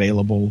longer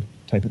available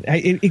type of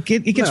it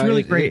gets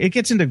really gray. It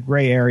gets into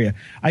gray area.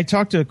 I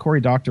talked to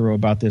Cory Doctorow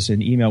about this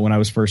in email when I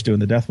was first doing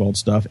the Death Vault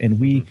stuff, and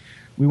we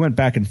went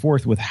back and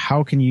forth with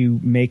how can you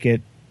make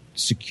it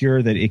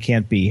secure that it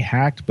can't be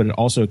hacked, but it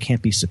also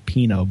can't be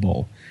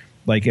subpoenaable.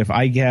 Like if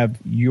I have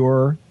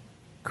your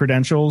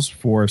credentials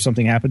for if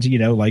something happens,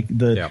 like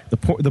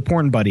the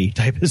porn buddy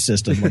type of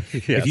system. Like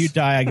Yes. If you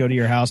die, I go to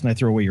your house and I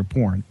throw away your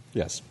porn.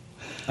 Yes.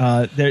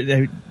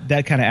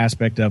 That kind of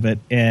aspect of it,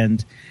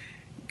 and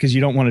because you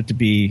don't want it to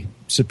be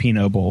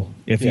subpoenaable.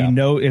 If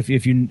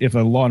if a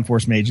law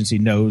enforcement agency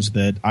knows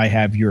that I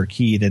have your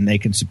key, then they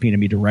can subpoena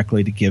me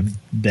directly to give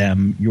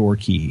them your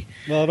key.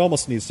 Well, it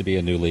almost needs to be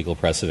a new legal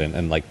precedent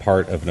and like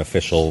part of an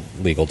official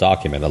legal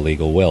document, a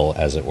legal will,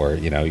 as it were.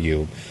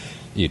 You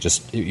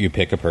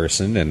pick a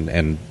person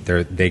and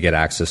they get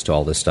access to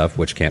all this stuff,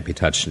 which can't be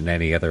touched in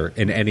any other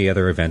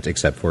event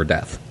except for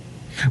death.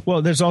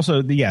 Well, there's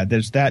also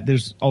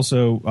there's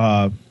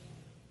also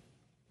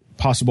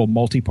possible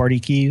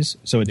multi-party keys.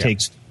 So it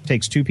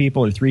takes two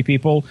people or three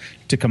people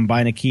to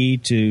combine a key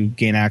to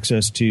gain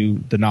access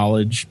to the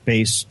knowledge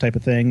base type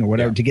of thing or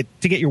whatever, to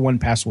get your one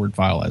password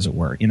file, as it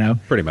were.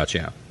 Pretty much,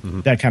 yeah.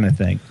 Mm-hmm. That kind of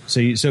thing.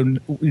 So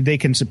they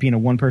can subpoena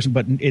one person,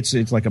 but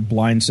it's like a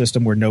blind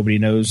system where nobody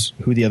knows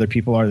who the other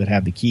people are that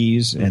have the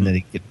keys, and then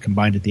they get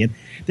combined at the end.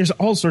 There's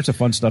all sorts of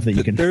fun stuff that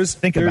you can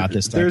think about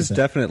this type There's of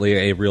thing. definitely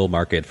a real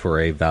market for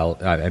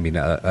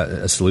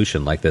a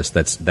solution like this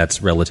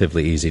that's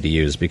relatively easy to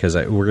use, because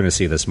we're going to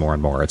see this more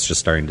and more. It's just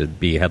starting to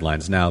be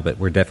headlines now, but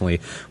we're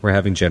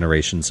having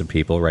generations of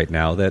people right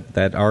now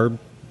that are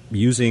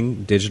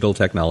using digital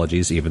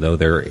technologies, even though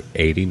they're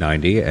 80,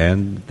 90,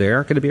 and they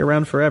aren't going to be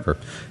around forever.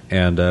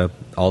 And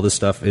all this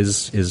stuff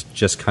is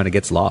just kind of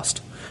gets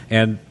lost.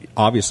 And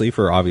obviously,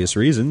 for obvious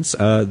reasons,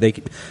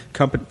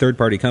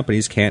 third-party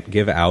companies can't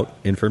give out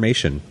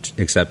information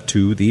except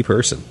to the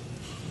person.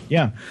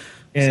 Yeah,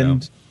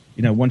 and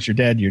once you're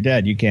dead, you're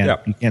dead. You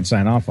can't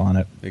sign off on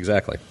it.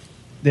 Exactly.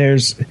 There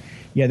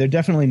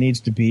definitely needs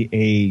to be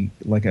a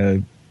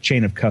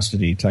chain of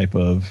custody type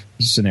of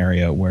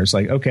scenario where it's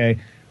like, okay,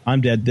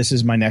 I'm dead. This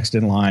is my next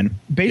in line.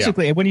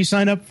 Basically, when you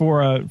sign up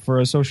for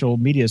a social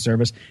media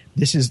service,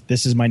 this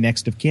is my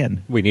next of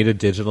kin. We need a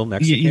digital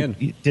next of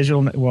kin.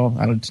 Digital. Well,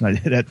 I don't. It's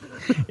not that.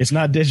 It's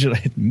not digital.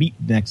 It's meet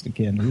next of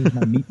kin. Who's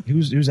my meet?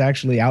 Who's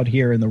actually out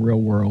here in the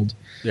real world?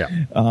 Yeah.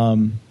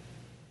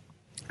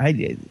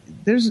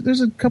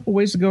 There's a couple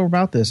ways to go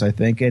about this, I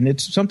think, and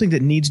it's something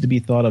that needs to be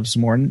thought of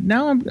some more. And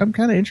now I'm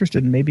kind of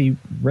interested in maybe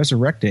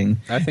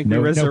resurrecting. I think we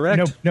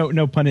resurrect.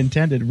 No pun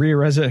intended.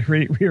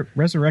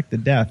 Resurrect the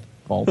death.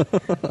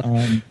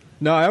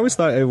 No, I always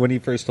thought when he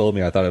first told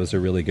me, I thought it was a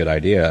really good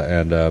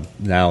idea, and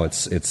now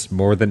it's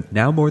more than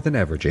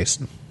ever,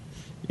 Jason.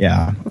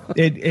 Yeah,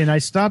 and I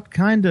stopped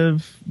kind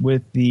of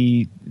with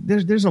the.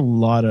 There's a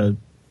lot of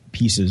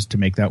pieces to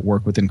make that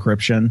work with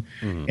encryption,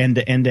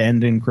 end-to-end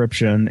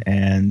encryption,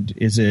 and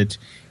is it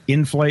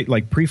in-flight,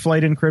 like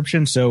pre-flight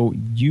encryption? So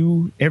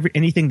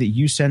anything that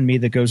you send me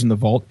that goes in the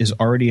vault is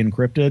already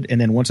encrypted,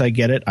 and then once I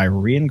get it, I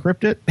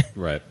re-encrypt it.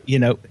 Right.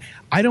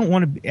 I don't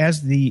want to,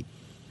 as the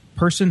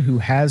person who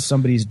has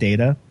somebody's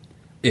data,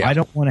 I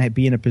don't want to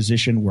be in a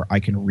position where I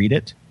can read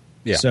it.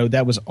 Yeah. So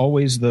that was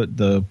always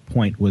the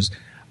point was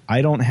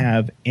I don't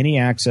have any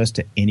access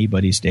to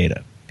anybody's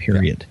data,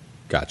 period. Yeah.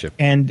 Gotcha.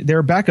 And there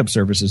are backup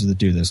services that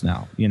do this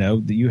now.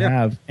 You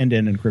have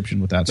end-to-end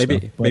encryption with that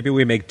stuff. Maybe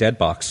we make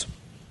Deadbox.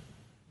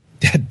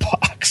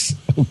 Deadbox.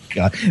 Oh,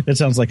 God. That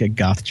sounds like a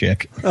goth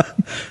chick.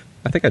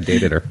 I think I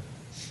dated her.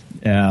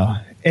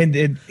 Yeah. And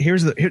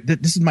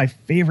this is my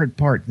favorite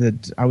part.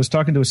 That I was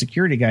talking to a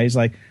security guy. He's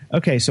like,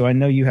 okay, so I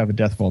know you have a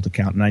Death Vault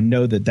account, and I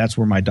know that that's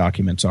where my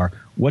documents are.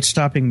 What's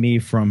stopping me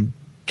from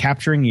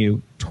capturing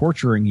you,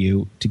 torturing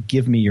you to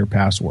give me your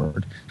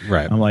password?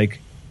 Right. I'm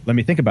like, let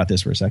me think about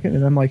this for a second.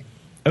 And I'm like,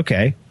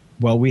 okay,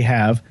 well, we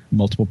have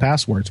multiple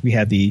passwords. We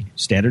have the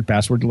standard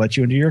password to let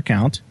you into your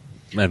account.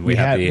 And we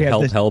have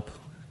the help,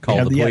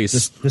 call the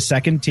police. The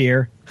second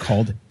tier,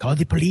 call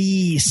the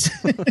police.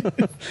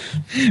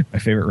 My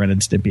favorite Ren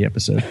and Stimpy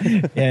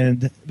episode.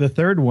 And the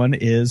third one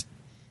is,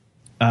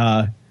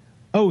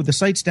 the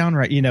site's down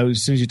right.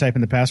 As soon as you type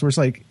in the password, it's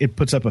like it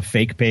puts up a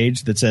fake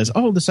page that says,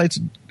 the site's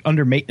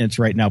under maintenance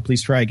right now.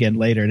 Please try again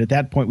later. And at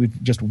that point,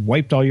 we've just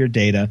wiped all your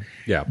data,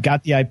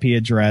 got the IP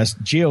address,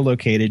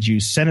 geolocated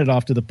you, sent it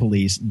off to the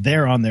police.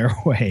 They're on their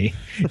way,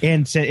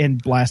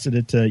 and blasted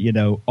it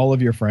to all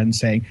of your friends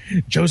saying,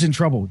 Joe's in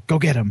trouble. Go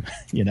get him.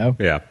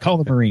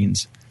 Call the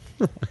Marines.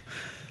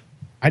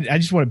 I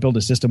just want to build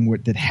a system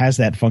that has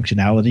that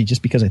functionality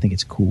just because I think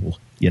it's cool.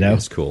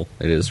 It's cool.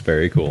 It is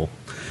very cool.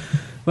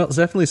 Well, it's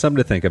definitely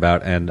something to think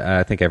about, and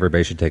I think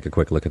everybody should take a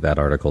quick look at that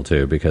article,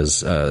 too,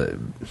 because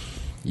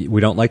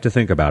we don't like to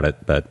think about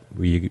it, but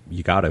you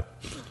got to.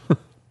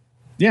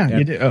 Yeah,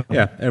 you do.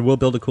 Yeah, and we'll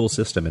build a cool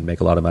system and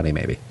make a lot of money,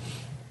 maybe.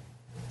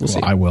 We'll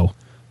see. I will.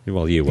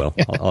 Well, you will.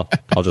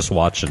 I'll just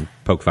watch and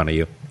poke fun of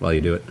you while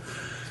you do it.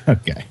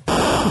 Okay.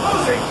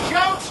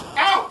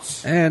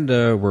 And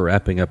we're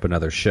wrapping up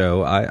another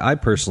show. I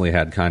personally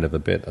had kind of a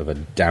bit of a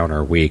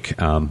downer week,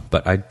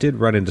 but I did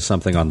run into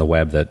something on the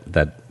web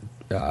that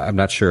I'm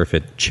not sure if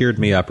it cheered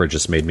me up or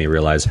just made me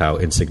realize how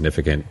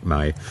insignificant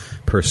my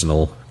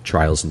personal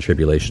trials and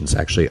tribulations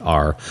actually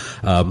are.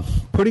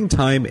 Putting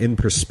time in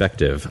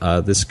perspective.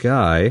 This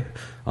guy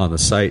on the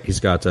site,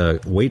 he's got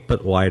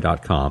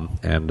waitbutwhy.com,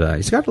 and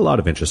he's got a lot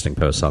of interesting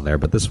posts on there,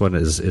 but this one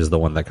is the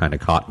one that kind of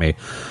caught me.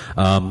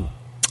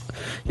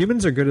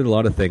 Humans are good at a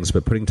lot of things,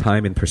 but putting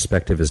time in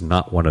perspective is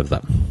not one of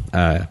them.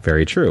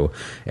 Very true.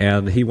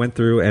 And he went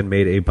through and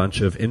made a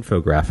bunch of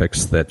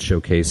infographics that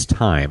showcase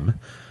time.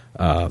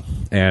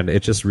 And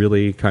it just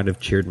really kind of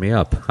cheered me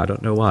up. I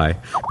don't know why.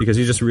 Because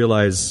you just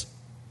realize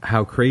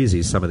how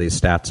crazy some of these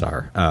stats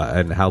are,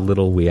 and how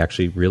little we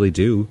actually really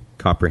do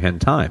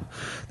comprehend time.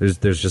 There's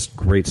just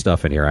great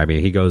stuff in here. I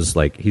mean,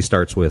 he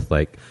starts with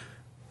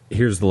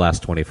here's the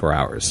last 24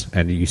 hours,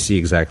 and you see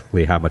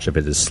exactly how much of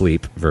it is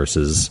sleep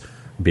versus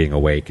being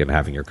awake and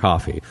having your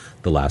coffee.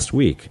 The last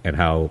week, and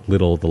how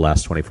little the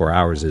last 24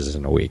 hours is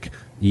in a week.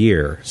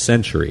 Year,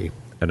 century,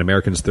 an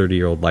American's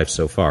 30-year-old life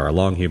so far, a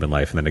long human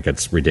life, and then it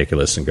gets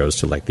ridiculous and goes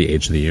to the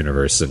age of the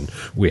universe, and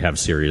we have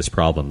serious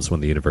problems when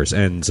the universe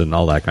ends and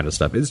all that kind of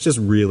stuff. It's just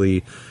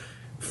really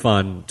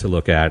fun to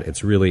look at.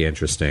 It's really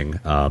interesting,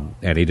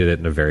 and he did it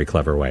in a very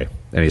clever way,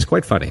 and he's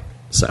quite funny.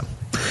 So,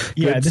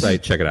 good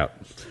site, check it out.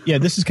 Yeah,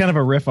 this is kind of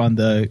a riff on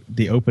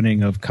the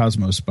opening of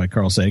Cosmos by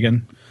Carl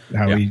Sagan.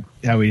 How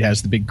he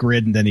has the big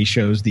grid, and then he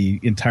shows the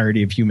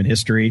entirety of human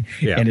history,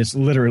 and it's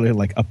literally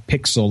like a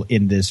pixel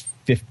in this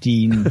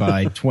 15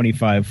 by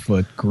 25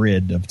 foot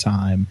grid of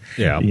time.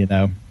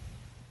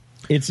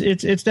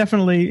 It's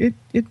definitely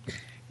it.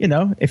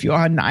 If you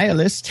are a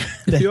nihilist,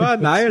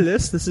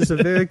 this is a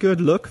very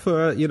good look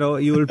for you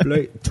will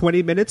play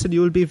 20 minutes and you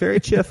will be very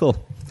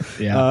cheerful.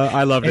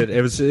 I loved it.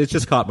 It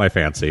just caught my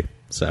fancy.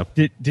 So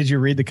did you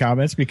read the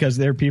comments? Because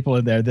there are people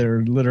in there that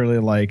are literally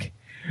like,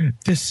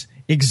 this.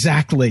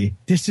 Exactly.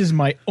 This is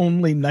my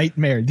only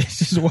nightmare.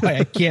 This is why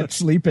I can't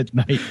sleep at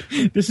night.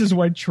 This is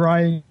why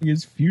trying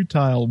is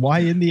futile. Why,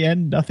 in the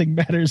end, nothing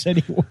matters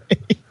anyway.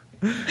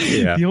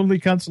 Yeah. The only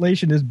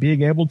consolation is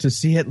being able to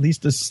see at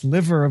least a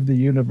sliver of the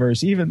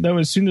universe, even though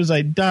as soon as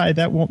I die,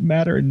 that won't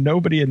matter, and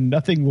nobody and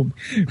nothing will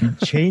be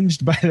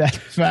changed by that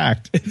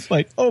fact. It's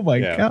like, oh my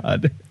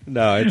God.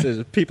 No,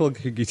 it's people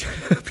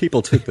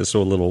took this a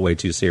little way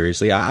too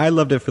seriously. I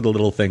loved it for the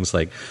little things,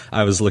 like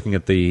I was looking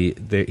at he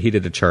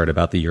did a chart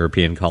about the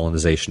European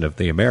colonization of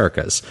the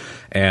Americas,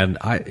 and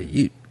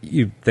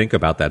you think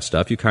about that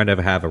stuff, you kind of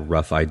have a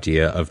rough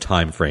idea of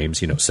time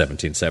frames,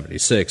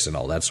 1776 and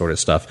all that sort of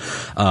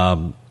stuff.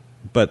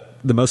 But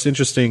the most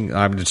interesting,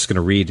 I'm just going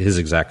to read his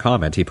exact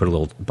comment. He put a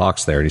little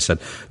box there and he said,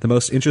 the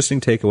most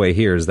interesting takeaway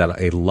here is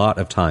that a lot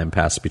of time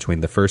passed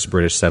between the first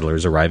British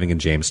settlers arriving in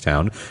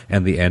Jamestown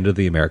and the end of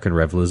the American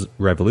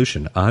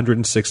Revolution,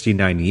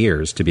 169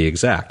 years to be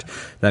exact.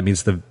 That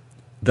means that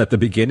the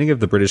beginning of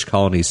the British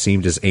colonies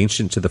seemed as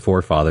ancient to the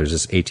forefathers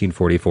as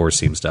 1844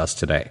 seems to us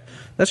today.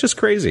 That's just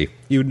crazy.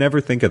 You would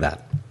never think of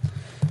that.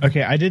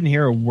 Okay, I didn't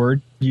hear a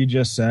word you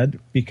just said,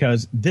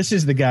 because this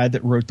is the guy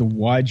that wrote the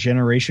Why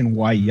Generation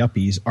Y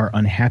Yuppies Are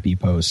Unhappy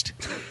post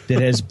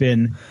that has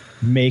been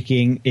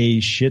making a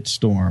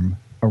shitstorm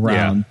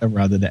around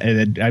the.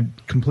 And I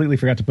completely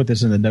forgot to put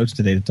this in the notes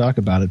today to talk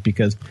about it,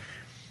 because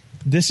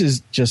this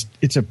is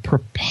it's a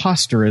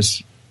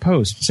preposterous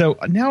post. So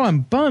now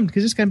I'm bummed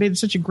because this guy made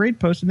such a great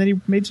post and then he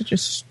made such a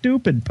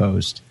stupid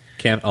post.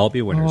 Can't all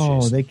be winners.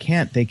 Oh, they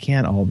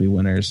can't all be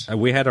winners.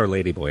 We had our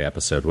Ladyboy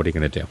episode. What are you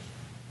going to do?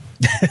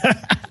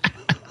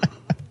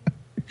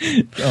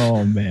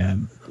 Oh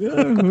man,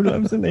 who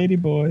loves the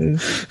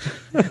Ladyboys?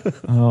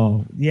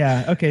 Oh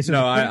yeah, okay. So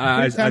no,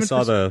 I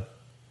saw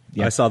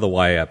I saw the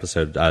Y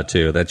episode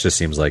too. That just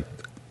seems like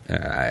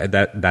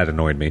that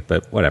annoyed me,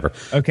 but whatever.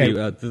 Okay,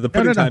 the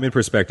putting time in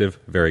perspective,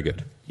 very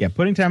good. Yeah,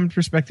 putting time in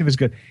perspective is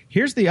good.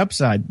 Here's the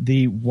upside: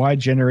 the Y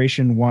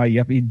Generation Y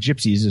Yuppie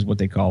Gypsies is what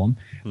they call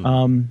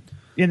them,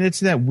 and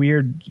it's that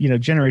weird,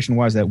 Generation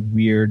Y is that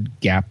weird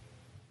gap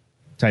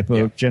type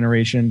of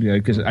generation,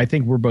 because I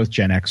think we're both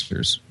Gen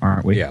Xers,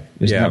 aren't we? Yeah,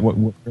 Isn't that what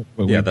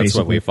that's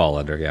what we fall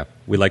under. Yeah,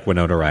 we like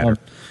Winona Ryder.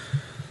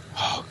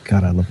 Oh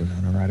God, I love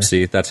Winona Ryder.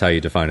 See, that's how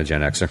you define a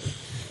Gen Xer.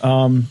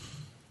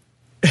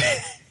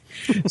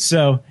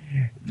 So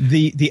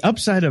the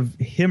upside of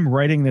him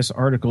writing this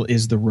article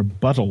is the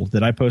rebuttal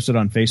that I posted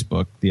on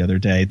Facebook the other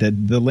day.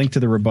 The link to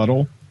the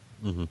rebuttal.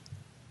 Mm-hmm.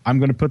 I'm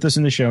going to put this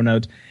in the show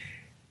notes.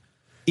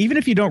 Even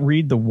if you don't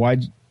read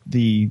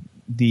the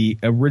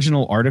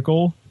original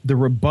article, the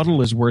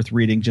rebuttal is worth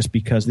reading just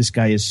because this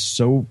guy is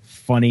so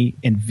funny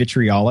and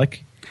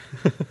vitriolic.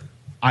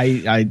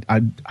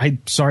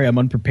 I'm sorry, I'm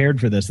unprepared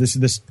for this.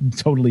 This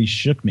totally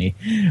shook me.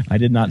 I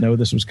did not know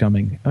this was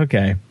coming.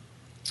 Okay.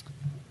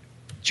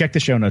 Check the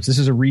show notes. This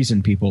is a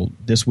reason, people,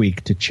 this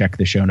week to check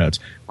the show notes.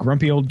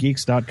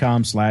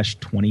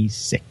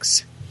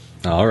 grumpyoldgeeks.com/26.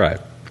 All right.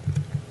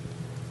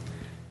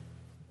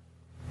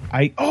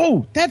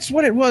 That's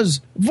what it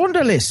was.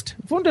 Wunderlist.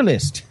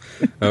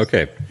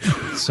 Okay.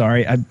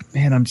 Sorry, I'm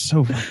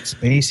so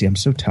spacey. I'm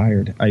so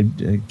tired. I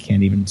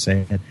can't even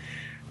say it.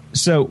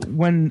 So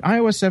when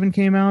iOS 7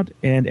 came out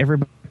and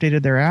everybody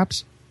updated their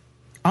apps,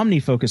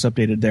 OmniFocus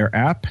updated their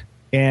app,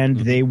 and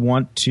they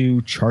want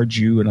to charge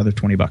you another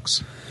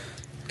 $20.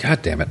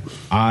 God damn it!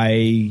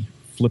 I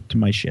flipped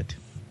my shit.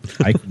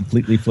 I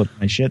completely flipped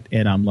my shit,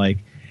 and I'm like,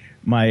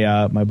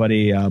 my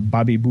buddy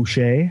Bobby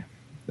Boucher,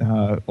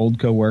 old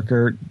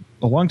coworker,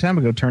 a long time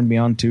ago turned me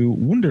on to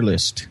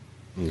Wunderlist.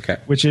 Okay.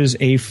 Which is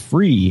a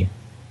free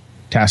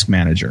task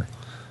manager.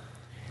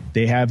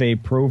 They have a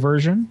pro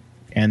version,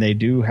 and they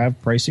do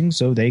have pricing,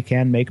 so they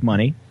can make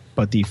money.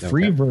 But the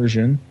free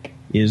version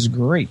is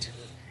great.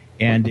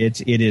 And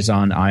it is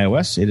on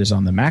iOS. It is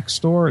on the Mac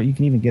store. You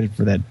can even get it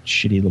for that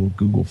shitty little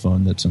Google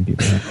phone that some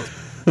people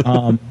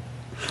have.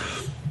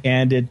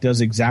 And it does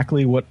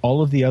exactly what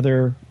all of the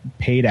other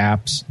paid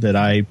apps that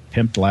I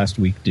pimped last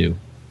week do.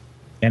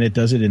 And it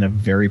does it in a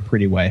very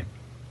pretty way.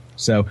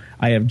 So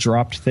I have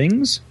dropped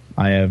things.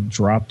 I have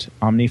dropped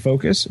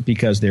OmniFocus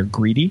because they're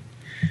greedy.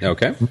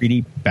 Okay.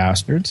 Greedy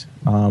bastards.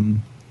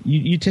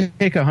 You take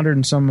 $100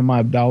 and some of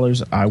my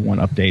dollars, I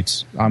want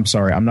updates. I'm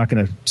sorry, I'm not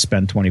going to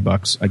spend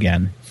 $20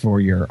 again for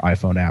your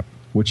iPhone app,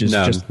 which is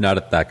just not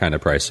at that kind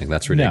of pricing.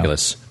 That's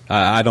ridiculous. No.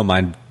 I don't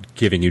mind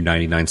giving you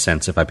 99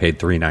 cents if I paid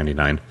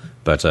 $3.99,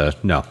 but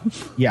no.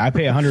 Yeah, I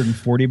pay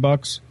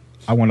 $140.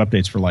 I want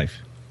updates for life.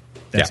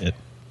 That's it.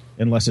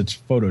 Unless it's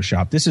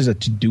Photoshop. This is a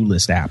to-do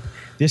list app.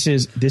 This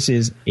is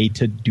a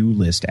to-do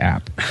list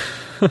app.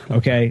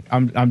 Okay,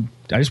 I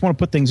just want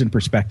to put things in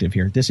perspective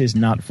here. This is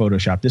not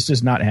Photoshop. This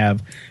does not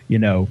have,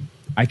 I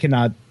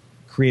cannot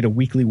create a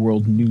Weekly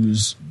World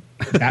News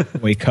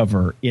Batboy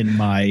cover in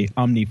my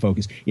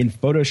OmniFocus. In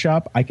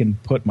Photoshop, I can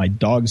put my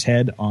dog's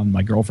head on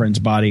my girlfriend's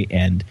body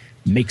and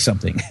make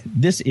something.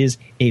 This is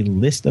a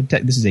list of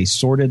text. This is a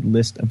sorted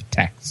list of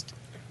text.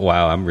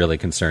 Wow, I'm really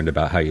concerned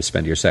about how you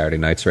spend your Saturday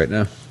nights right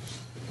now.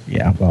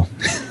 Yeah, well,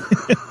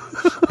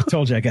 I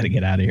told you I got to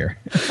get out of here.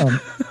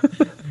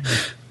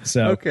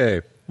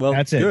 Okay. Well,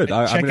 that's good.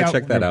 I'm going to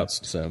check that out.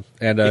 So,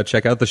 and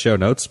check out the show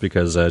notes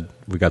because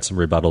we got some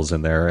rebuttals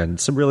in there and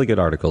some really good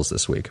articles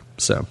this week.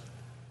 So,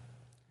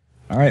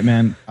 All right,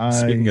 man.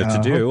 Speaking of to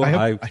do,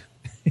 I've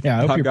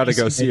got to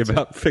go see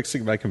about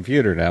fixing my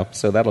computer now,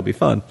 so that'll be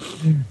fun.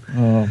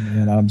 Oh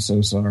man, I'm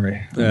so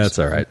sorry. That's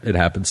all right. It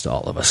happens to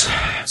all of us.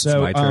 It's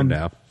So, my turn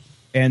now.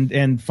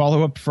 And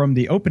follow up from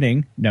the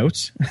opening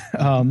notes.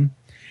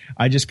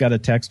 I just got a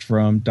text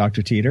from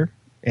Dr. Teeter,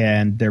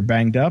 and they're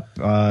banged up.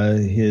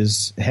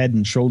 His head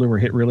and shoulder were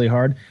hit really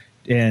hard.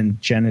 And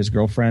Chen, his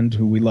girlfriend,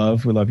 who we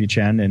love you,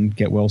 Chen, and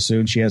get well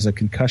soon. She has a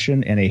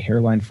concussion and a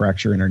hairline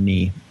fracture in her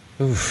knee.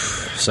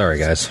 Oof. Sorry,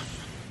 guys.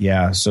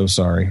 Yeah, so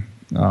sorry.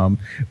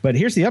 But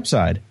here's the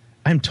upside.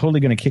 I'm totally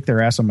going to kick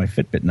their ass on my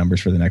Fitbit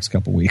numbers for the next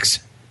couple weeks.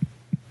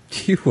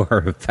 You are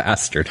a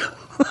bastard.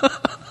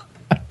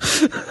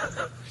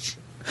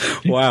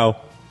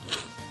 Wow.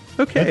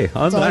 Okay,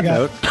 on that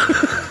note,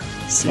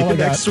 see you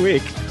next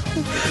week.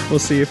 We'll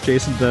see if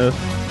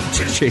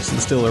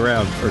Jason's still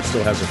around or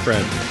still has a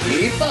friend.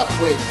 Keep up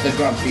with the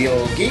Grumpy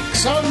Old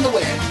Geeks on the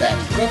web at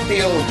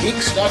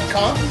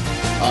grumpyoldgeeks.com,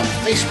 on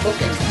Facebook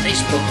at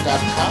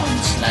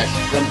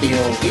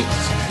facebook.com/grumpyoldgeeks,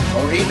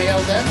 or email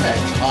them at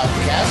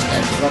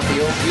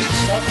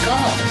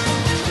podcast@grumpyoldgeeks.com.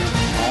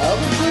 Have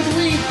a good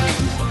week.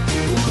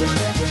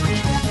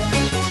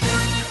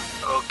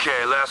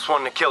 Okay, last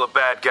one to kill a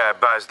bad guy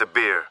buys the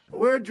beer.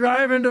 We're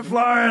driving to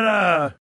Florida.